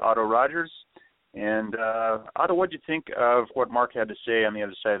co-host Otto Rogers. And Otto, what did you think of what Mark had to say on the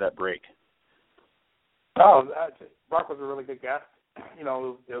other side of that break? Oh, Mark was a really good guest. You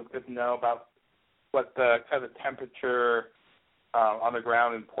know, it was good to know about what the kind of temperature on the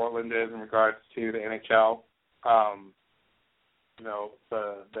ground in Portland is in regards to the NHL. You know,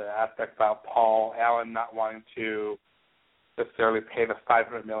 the aspect about Paul Allen not wanting to necessarily pay the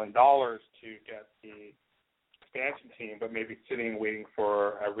 $500 million to get the expansion team, but maybe sitting and waiting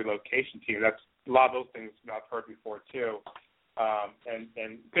for a relocation team. That's a lot of those things I've heard before too.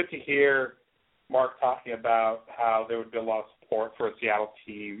 And good to hear Mark talking about how there would be a lot of support for a Seattle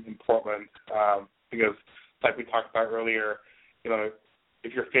team in Portland, because like we talked about earlier, you know,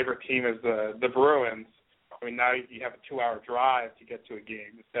 if your favorite team is the Bruins, I mean, now you have a 2-hour drive to get to a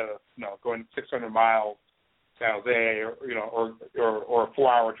game instead of, you know, going 600 miles to San Jose or a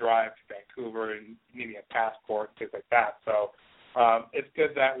 4-hour drive to Vancouver and needing a passport, things like that. So it's good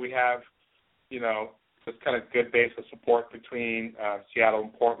that we have, this kind of good base of support between Seattle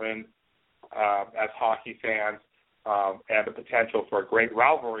and Portland as hockey fans, and the potential for a great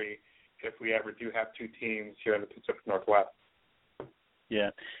rivalry if we ever do have two teams here in the Pacific Northwest. Yeah,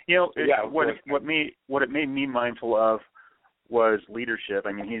 what it made me mindful of was leadership.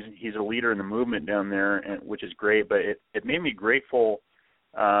 I mean, he's a leader in the movement down there, which is great. But it made me grateful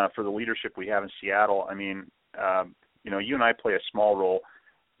for the leadership we have in Seattle. I mean, you and I play a small role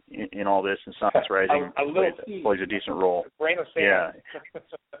in all this, and Sonics Rising plays a decent role. Grain of sand.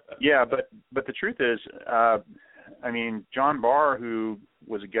 Yeah, but the truth is, I mean, John Barr, who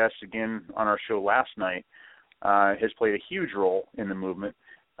was a guest again on our show last night, has played a huge role in the movement.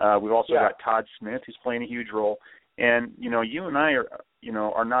 We've also got Todd Smith, who's playing a huge role. And, you and I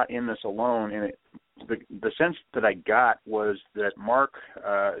are not in this alone. And the sense that I got was that Mark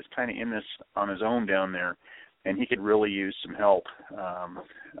is kind of in this on his own down there, and he could really use some help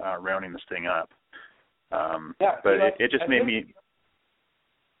rounding this thing up. But it just made me...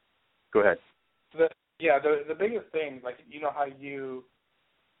 Go ahead. The biggest thing, like, how you,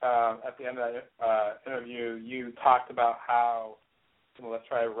 at the end of that interview, you talked about how, let's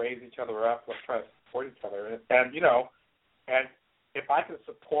try to raise each other up, let's try to support each other. And and if I can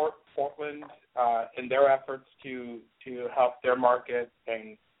support Portland in their efforts to help their market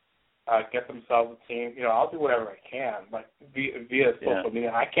and get themselves a team, I'll do whatever I can, like via social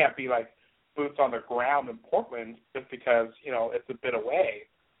media. I can't be like boots on the ground in Portland just because, it's a bit away.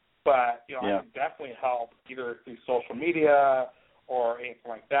 But, I can definitely help either through social media or anything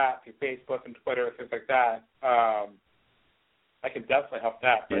like that, through Facebook and Twitter, things like that. I can definitely help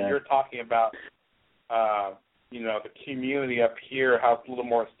that. But you're talking about, the community up here, how it's a little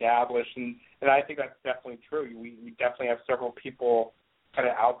more established. And I think that's definitely true. We definitely have several people kind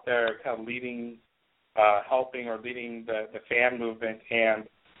of out there kind of leading, helping or leading the fan movement. And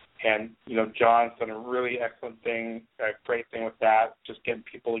John's done a really excellent thing, a great thing with that, just getting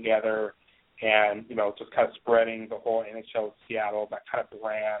people together and, just kind of spreading the whole NHL Seattle, that kind of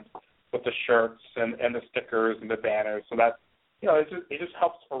brand with the shirts and the stickers and the banners. So that's, it just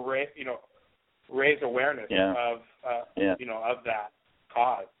helps raise awareness of that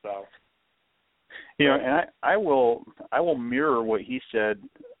cause. So, and I will mirror what he said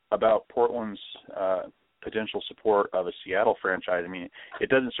about Portland's potential support of a Seattle franchise. I mean, it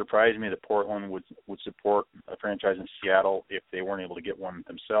doesn't surprise me that Portland would support a franchise in Seattle if they weren't able to get one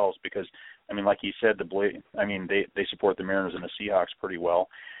themselves, because, I mean, like he said, they support the Mariners and the Seahawks pretty well.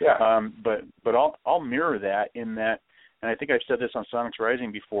 Yeah. But I'll mirror that in that, and I think I've said this on Sonics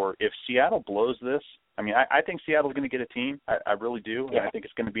Rising before, if Seattle blows this, I mean, I think Seattle's going to get a team. I really do, and I think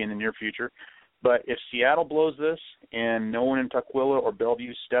it's going to be in the near future. But if Seattle blows this and no one in Tukwila or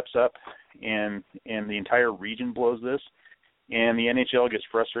Bellevue steps up and the entire region blows this, and the NHL gets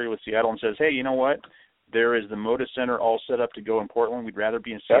frustrated with Seattle and says, hey, you know what? There is the Moda Center all set up to go in Portland. We'd rather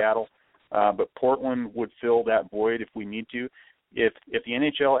be in Seattle, but Portland would fill that void if we need to. If the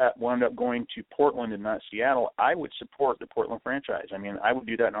NHL wound up going to Portland and not Seattle, I would support the Portland franchise. I mean, I would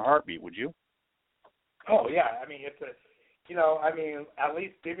do that in a heartbeat. Would you? Oh, yeah. I mean, it's at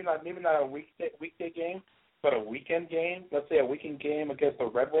least maybe not a weekday game, but a weekend game. Let's say a weekend game against the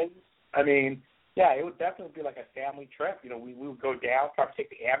Red Wings. I mean, yeah, it would definitely be like a family trip. We would go down, probably take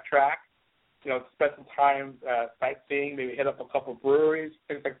the Amtrak, spend some time sightseeing, maybe hit up a couple of breweries,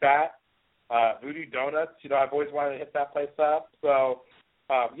 things like that. Voodoo Donuts, I've always wanted to hit that place up. So,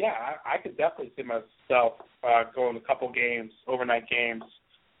 I could definitely see myself going to a couple games, overnight games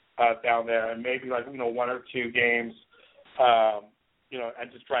down there, and maybe one or two games,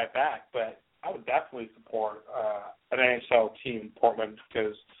 and just drive back. But I would definitely support an NHL team in Portland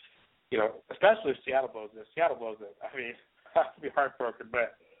because, especially if Seattle blows it. I mean, I have to be heartbroken,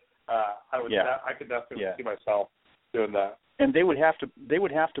 but I could definitely see myself doing that. And they would have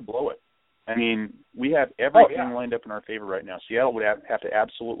to blow it. I mean, we have everything lined up in our favor right now. Seattle would have to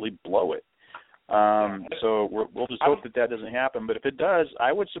absolutely blow it. So we'll just hope that doesn't happen. But if it does,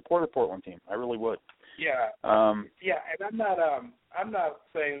 I would support a Portland team. I really would. Yeah. And I'm not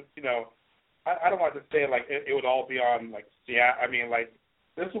saying, I don't want to say like it would all be on like Seattle. I mean, like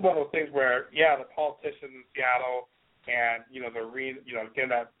this is one of those things where the politicians in Seattle and getting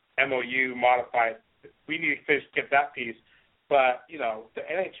that MOU modified. We need to get that piece. But the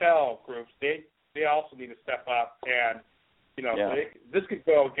NHL groups, they also need to step up and this could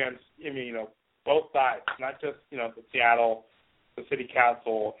go against both sides, not just the Seattle, the city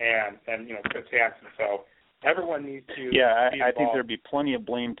council, and Chris Hansen. So everyone needs to. Yeah, I think there'd be plenty of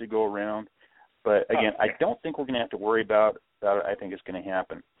blame to go around, but again, I don't think we're going to have to worry about it. I think it's going to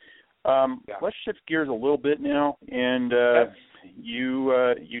happen. Let's shift gears a little bit now, and you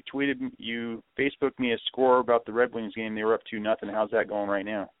Facebooked me a score about the Red Wings game. They were up 2-0. How's that going right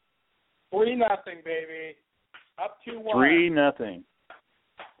now? 3-0, baby. Up 2-1. 3-0.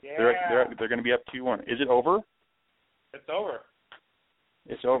 Yeah. They're going to be up 2-1. Is it over? It's over.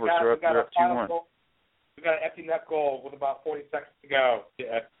 It's over. So they're up 2-1. We got an empty net goal with about 40 seconds to go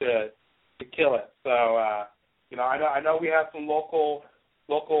to kill it. So I know we have some local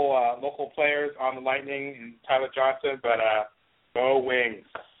players on the Lightning and Tyler Johnson, but go Wings.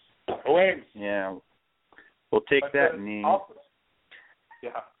 Go Wings. Yeah. We'll take that. Also,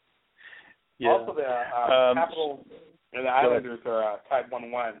 Also, the Capitals and the Islanders are tied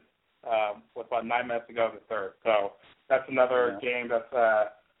 1-1 with about 9 minutes to go in the third. So that's another game that's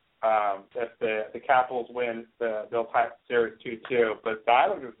if the Capitals win, they'll tie the series 2-2. But if the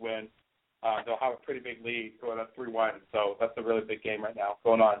Islanders win, they'll have a pretty big lead, going up 3-1. So that's a really big game right now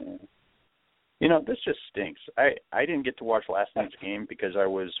going on. This just stinks. I didn't get to watch last night's game because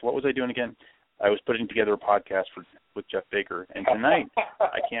what was I doing again? I was putting together a podcast with Jeff Baker, and tonight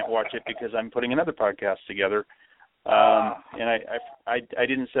I can't watch it because I'm putting another podcast together. And I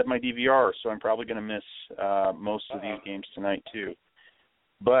didn't set my DVR, so I'm probably going to miss most of these games tonight too.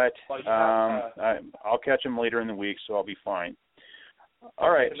 But I'll catch them later in the week, so I'll be fine.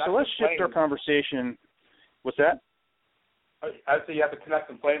 All right, so let's shift our conversation. What's that? I say you have the Canucks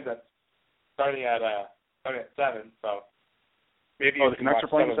and Flames that's starting at 7. So maybe the Canucks are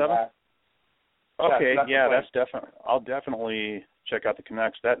playing at 7. Okay, yeah, that's definitely. I'll definitely check out the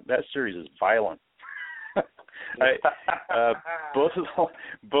Canucks. That series is violent. Both of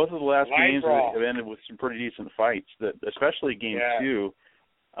the last games have ended with some pretty decent fights. Especially game 2.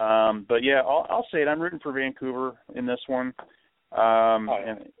 But yeah, I'll say it. I'm rooting for Vancouver in this one.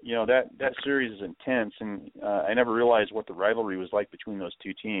 And that series is intense, and I never realized what the rivalry was like between those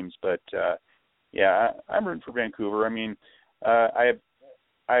two teams. But I'm rooting for Vancouver. I mean, I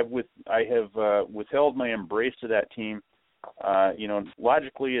have withheld my embrace to that team.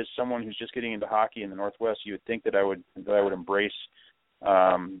 Logically, as someone who's just getting into hockey in the Northwest, you would think that I would embrace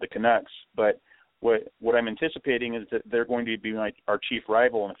the Canucks. But what I'm anticipating is that they're going to be our chief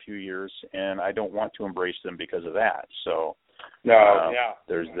rival in a few years, and I don't want to embrace them because of that. So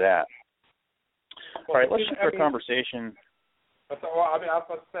there's that. All right, let's shift our conversation. I was about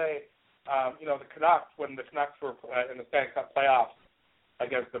to say, the Canucks, when the Canucks were in the Stanley Cup playoffs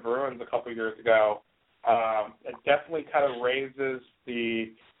against the Bruins a couple of years ago, it definitely kind of raises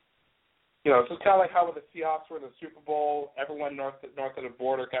the, it's just kind of like how when the Seahawks were in the Super Bowl, everyone north of the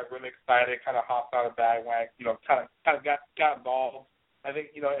border got really excited, kind of hopped on a bandwagon, kind of got involved. I think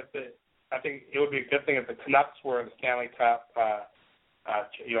I think it would be a good thing if the Canucks were in the Stanley Cup,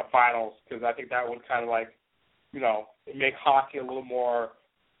 finals, because I think that would kind of make hockey a little more,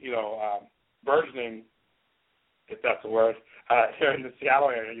 burgeoning, if that's a word, here in the Seattle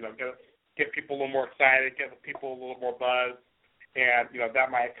area. Get people a little more excited, get people a little more buzz, and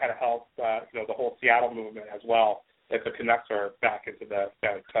that might kind of help the whole Seattle movement as well if the Canucks are back into the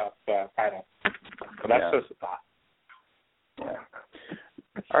Stanley Cup final. So that's just a thought. Yeah.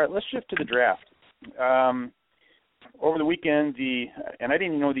 All right, let's shift to the draft. Over the weekend, and I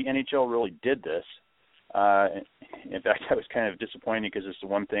didn't know the NHL really did this. In fact, I was kind of disappointed because it's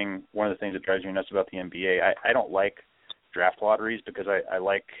one of the things that drives me nuts about the NBA. I don't like draft lotteries because I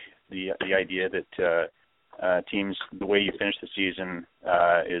like the idea that teams, the way you finish the season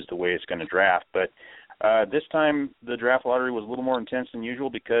is the way it's going to draft. But this time the draft lottery was a little more intense than usual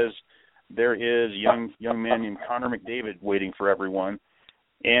because there is young man named Connor McDavid waiting for everyone.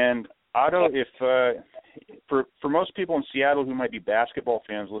 And Otto, if for most people in Seattle who might be basketball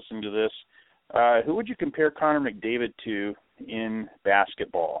fans listening to this, who would you compare Connor McDavid to in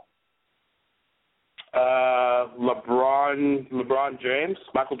basketball? LeBron James,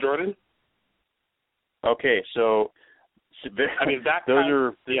 Michael Jordan. Okay, so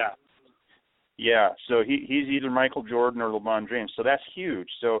So he's either Michael Jordan or LeBron James. So that's huge.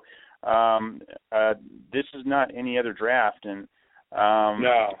 So this is not any other draft, and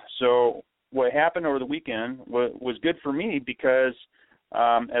so what happened over the weekend was good for me because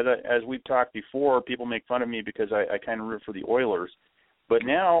as we've talked before, people make fun of me because I kind of root for the Oilers, but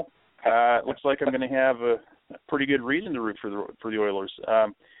now it looks like I'm going to have a pretty good reason to root for the Oilers.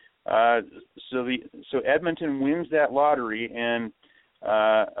 So Edmonton wins that lottery, and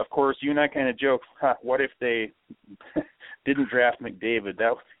of course you and I kind of joke, what if they didn't draft McDavid?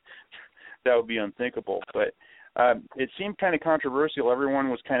 That would be unthinkable. But it seemed kind of controversial. Everyone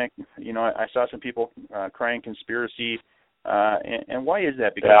was kind of, I saw some people crying conspiracy. And why is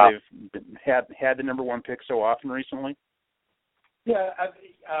that? Because they've had the number one pick so often recently? Yeah,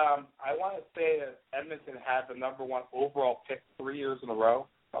 I want to say that Edmonton had the number one overall pick 3 years in a row,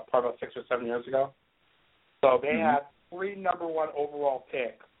 probably about 6 or 7 years ago. So they had 3 number one overall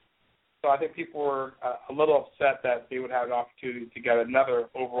picks. So I think people were a little upset that they would have an opportunity to get another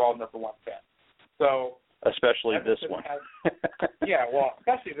overall number one pick. So especially Edmonton this one. Yeah, well,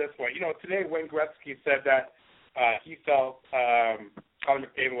 especially this one. You know, today Wayne Gretzky said that he felt Connor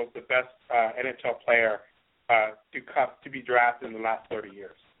McDavid was the best NHL player to be drafted in the last 30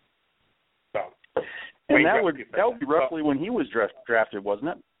 years. So, and that would be roughly when he was drafted, wasn't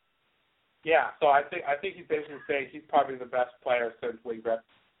it? Yeah. So I think he's basically saying he's probably the best player since Wayne Gretzky.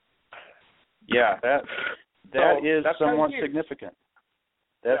 Yeah, that is somewhat significant.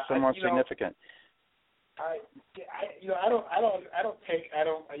 That's somewhat significant.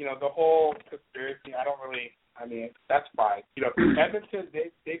 The whole conspiracy. I don't really. I mean, that's fine. You know, Edmonton,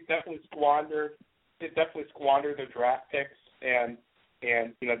 they definitely squandered. They definitely squandered their draft picks, and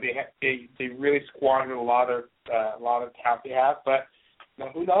you know they really squandered a lot of talent they have. But you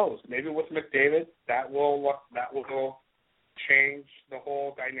know, who knows? Maybe with McDavid, that will change the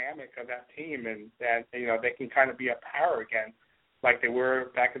whole dynamic of that team, and you know they can kind of be a power again, like they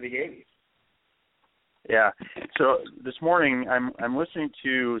were back in the 80s. Yeah. So this morning I'm listening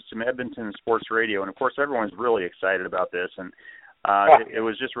to some Edmonton sports radio, and of course everyone's really excited about this, and it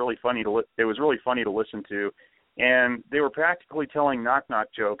was just really funny to listen to, and they were practically telling knock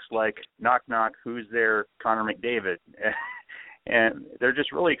jokes like knock who's there, Connor McDavid, and they're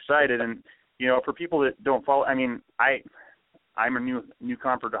just really excited. And you know, for people that don't follow, I mean, I'm a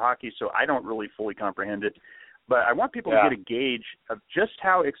newcomer to hockey, so I don't really fully comprehend it, but I want people to get a gauge of just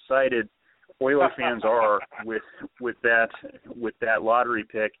how excited Oiler fans are with that lottery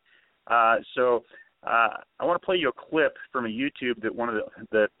pick. So I want to play you a clip from a YouTube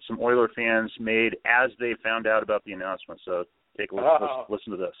that some Oiler fans made as they found out about the announcement. So take a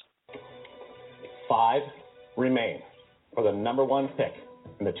listen to this. 5 remain for the number one pick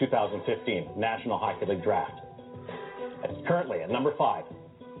in the 2015 National Hockey League Draft. It's currently at number 5,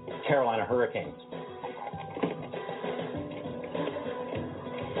 Carolina Hurricanes.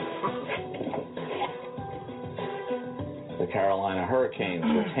 The Carolina Hurricanes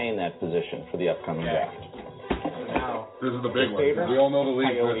retain that position for the upcoming draft. Now, this is the big one. We all know the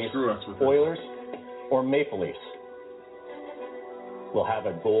league that screw us with Oilers or Maple Leafs will have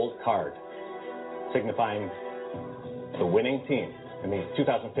a gold card signifying the winning team in the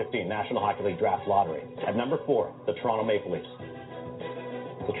 2015 National Hockey League Draft Lottery. At number 4, the Toronto Maple Leafs.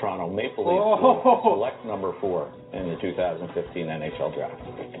 The Toronto Maple Leafs will select number 4 in the 2015 NHL Draft.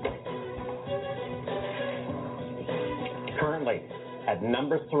 Currently, at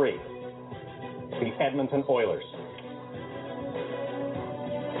number 3, the Edmonton Oilers.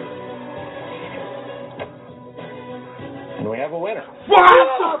 And we have a winner.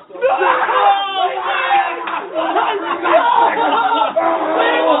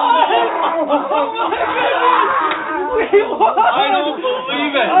 I don't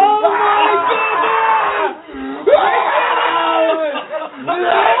believe it. Oh my goodness!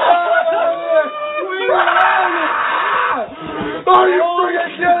 Are you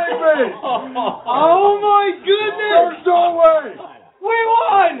freaking kidding me? Oh my goodness! There's no way! We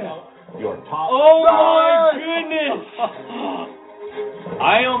won! Your top. Oh my goodness!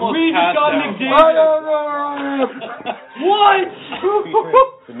 I almost passed out. McDavid. I don't know where I am. What?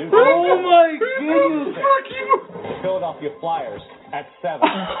 Oh my goodness! The Philadelphia Flyers at 7.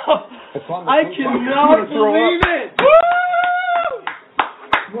 I cannot believe it!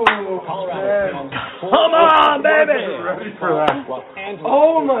 Colorado. Come on, baby! Ready for that?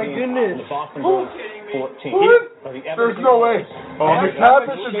 Oh my goodness! The Boston Bruins 14. There's no way.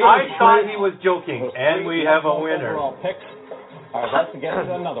 McTavish is I thought he was joking, and we have a winner. All right, let's get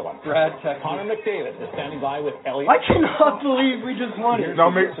to another one. Brad Texas. Connor McDavid is standing by with Elliot. I cannot believe we just won it.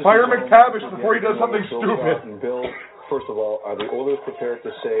 Now, fire McTavish before he does something stupid. Bill, first of all, are the Oilers prepared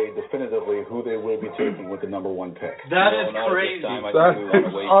to say definitively who they will be taking with the number 1 pick? That is crazy. Come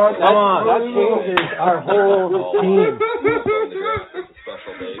on. That changes our whole team.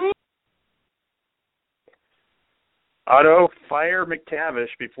 Otto, fire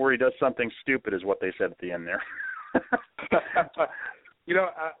McTavish before he does something stupid is what they said at the end there. You know,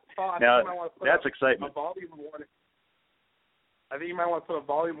 Paul, now, think you might want to put that's a excitement. volume warning. I think you might want to put a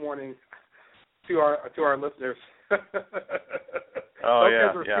volume warning to our listeners. Oh,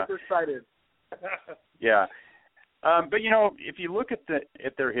 yeah. We're super excited. Yeah. But, you know, if you look at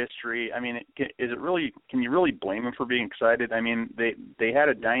their history, I mean, can you really blame them for being excited? I mean, they had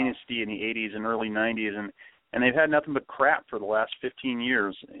a dynasty in the 80s and early 90s, and they've had nothing but crap for the last 15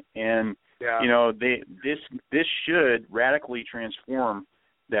 years. And You know, this should radically transform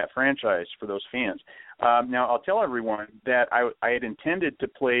that franchise for those fans. Now, I'll tell everyone that I had intended to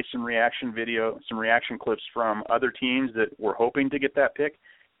play some reaction clips from other teams that were hoping to get that pick,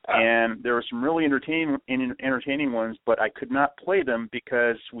 and there were some really entertaining ones, but I could not play them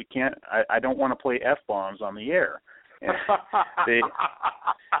because we can't. I don't want to play F-bombs on the air.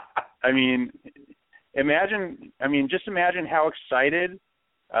 Just imagine how excited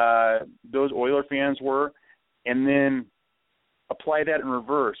those Oiler fans were, and then apply that in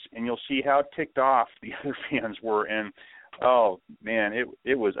reverse, and you'll see how ticked off the other fans were. And oh man,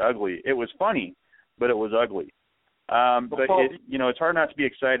 it was ugly. It was funny, but it was ugly. It's hard not to be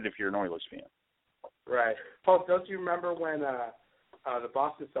excited if you're an Oilers fan. Right. Paul, don't you remember when the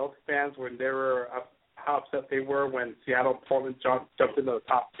Boston Celtics fans, when they were how upset they were when Seattle and Portland jumped into the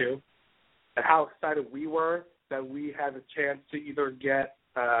top two, and how excited we were that we had a chance to either get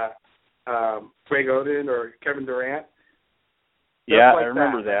Greg Oden or Kevin Durant? Yeah, I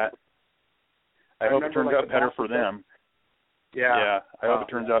remember that. I hope it turns out better for them. Yeah, I hope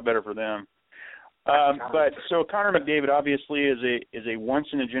it turns out better for them. But so Connor McDavid obviously is a once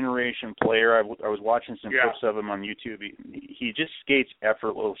in a generation player. I was watching some clips of him on YouTube. He just skates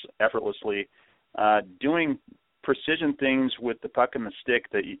effortlessly, doing precision things with the puck and the stick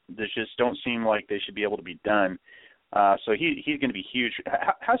that just don't seem like they should be able to be done. So he's going to be huge.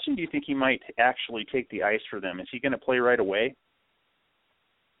 How soon do you think he might actually take the ice for them? Is he going to play right away?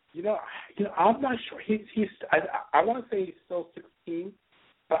 I'm not sure. I want to say he's still 16,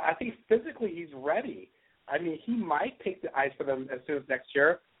 but I think physically he's ready. I mean, he might take the ice for them as soon as next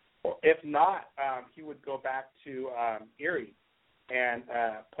year, or if not, he would go back to Erie and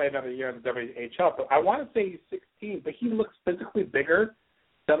play another year in the WHL. But I want to say he's 16, but he looks physically bigger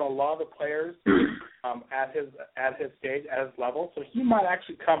than a lot of the players at his stage, at his level. So he might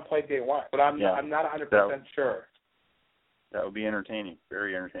actually come play day one, but I'm not 100% sure. That would be entertaining,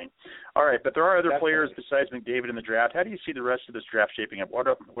 very entertaining. All right, but there are other players besides McDavid in the draft. How do you see the rest of this draft shaping up? What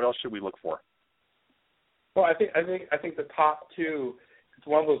else should we look for? Well, I think the top two. It's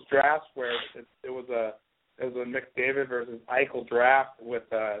one of those drafts where it was a McDavid versus Eichel draft with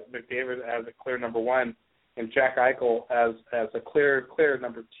McDavid as a clear number one and Jack Eichel as a clear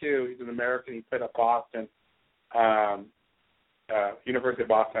number two. He's an American. He played at Boston, University of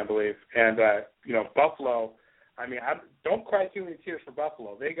Boston, I believe, and Buffalo. I mean, don't cry too many tears for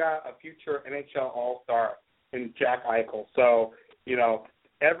Buffalo. They got a future NHL All-Star in Jack Eichel. So,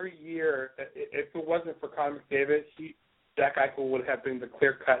 every year, if it wasn't for Connor McDavid, Jack Eichel would have been the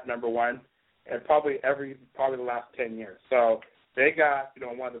clear-cut number one, and probably the last 10 years. So they got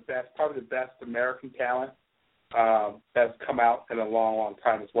one of the best, probably the best American talent that's come out in a long, long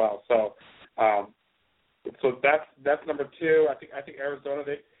time as well. So, so that's number two. I think Arizona,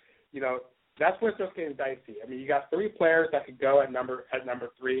 that's where it starts getting dicey. I mean, you got three players that could go at number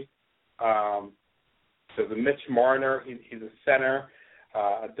three. There's a Mitch Marner, he's a center.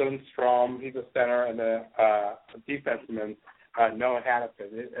 Dylan Strom, he's a center, and a defenseman, Noah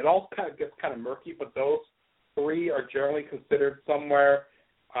Hannafin. It all kind of gets kind of murky, but those three are generally considered somewhere.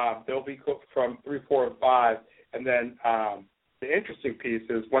 They'll be cooked from 3, 4, and 5. And then the interesting piece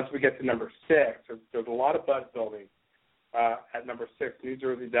is once we get to number 6, there's a lot of buzz building at number 6, New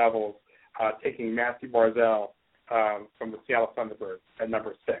Jersey Devils. Taking Matthew Barzal from the Seattle Thunderbirds at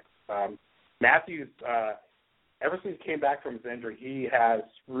number 6. Matthew's, ever since he came back from his injury, he has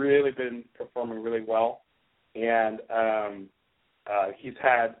really been performing really well, and he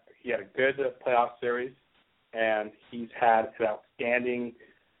had a good playoff series, and he's had an outstanding.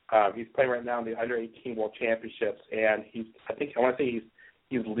 He's playing right now in the Under-18 World Championships, and I want to say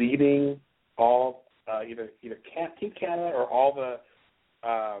he's leading all either Team Canada or all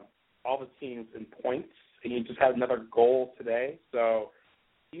the teams in points. He just had another goal today, so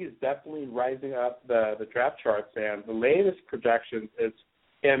he's definitely rising up the draft charts. And the latest projections is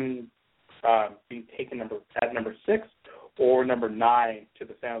him being taken at number 6 or number 9 to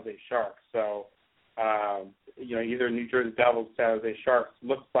the San Jose Sharks. So either New Jersey Devils, San Jose Sharks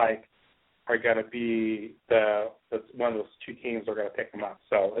looks like are going to be one of those two teams are going to pick him up.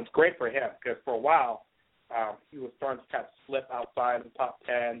 So it's great for him because for a while he was starting to kind of slip outside the top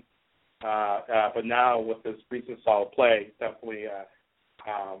 10. But now with his recent solid play, definitely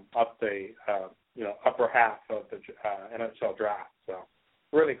up the upper half of the NHL draft. So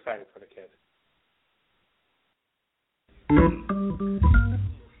really excited for the kid.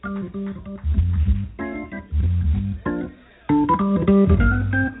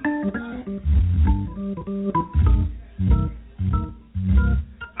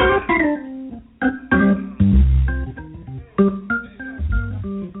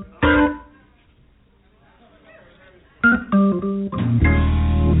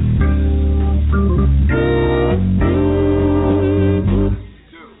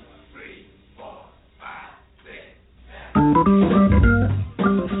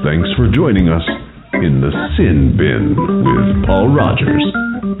 Sin Bin with Paul Rogers.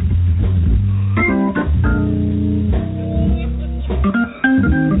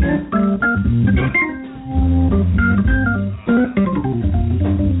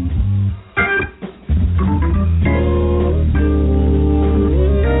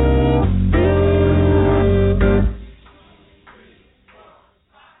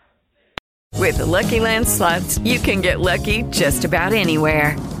 With the Lucky Land Slots, you can get lucky just about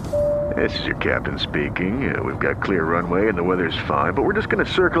anywhere. This is your captain speaking. We've got clear runway and the weather's fine, but we're just going to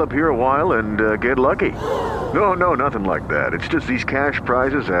circle up here a while and get lucky. No, nothing like that. It's just these cash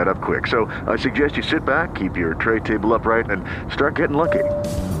prizes add up quick. So I suggest you sit back, keep your tray table upright, and start getting lucky.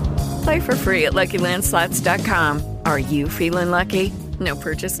 Play for free at LuckyLandSlots.com. Are you feeling lucky? No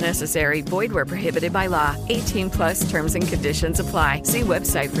purchase necessary. Void where prohibited by law. 18+ terms and conditions apply. See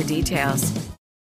website for details.